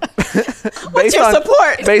 What's your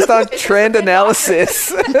support? Based on trend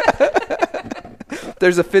analysis.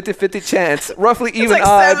 There's a 50-50 chance, roughly even like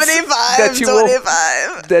odds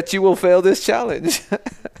 75, that you will fail this challenge.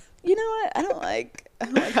 You know what? I don't like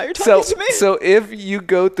how you're talking to me. So if you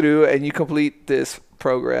go through and you complete this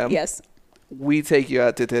program, Yes. we take you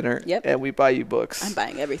out to dinner. Yep. And we buy you books. I'm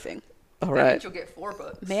buying everything. All That right. means you'll get 4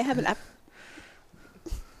 books. May I have an app?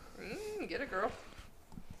 Get it, girl.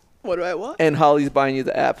 What do I want? And Holly's buying you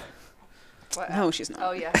the app. What No, app? she's not.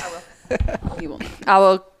 Oh, yeah, I will. He will not. I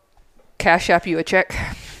will cash app you a check.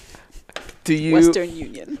 Do you? Western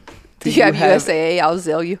Union. Do you have USAA? I'll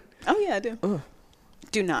Zelle you. Oh, yeah, I do.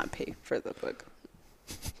 Do not pay for the book.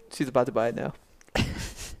 She's about to buy it now.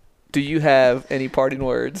 Do you have any parting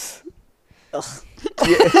words? Ugh.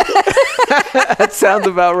 Yeah. That sounds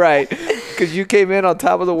about right. Because you came in on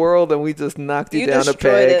top of the world and we just knocked you down a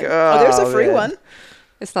destroyed peg. it. Oh, there's a free man. one.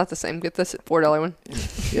 It's not the same. Get this $4 one.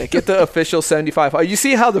 Yeah, get the official 75 hard. You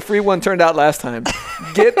see how the free one turned out last time.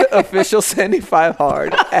 Get the official 75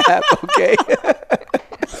 hard app, okay?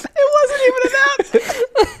 It wasn't even an app.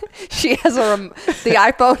 She has the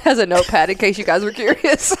iPhone has a notepad in case you guys were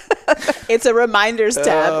curious. It's a reminders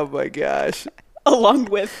tab Oh my gosh. along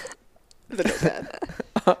with the notepad.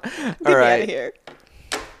 Get me out of here.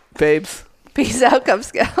 Babes. Peace out, Cub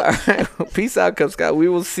Scout. All right. Peace out, Cub Scout. We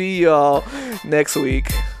will see y'all next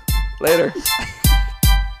week. Later.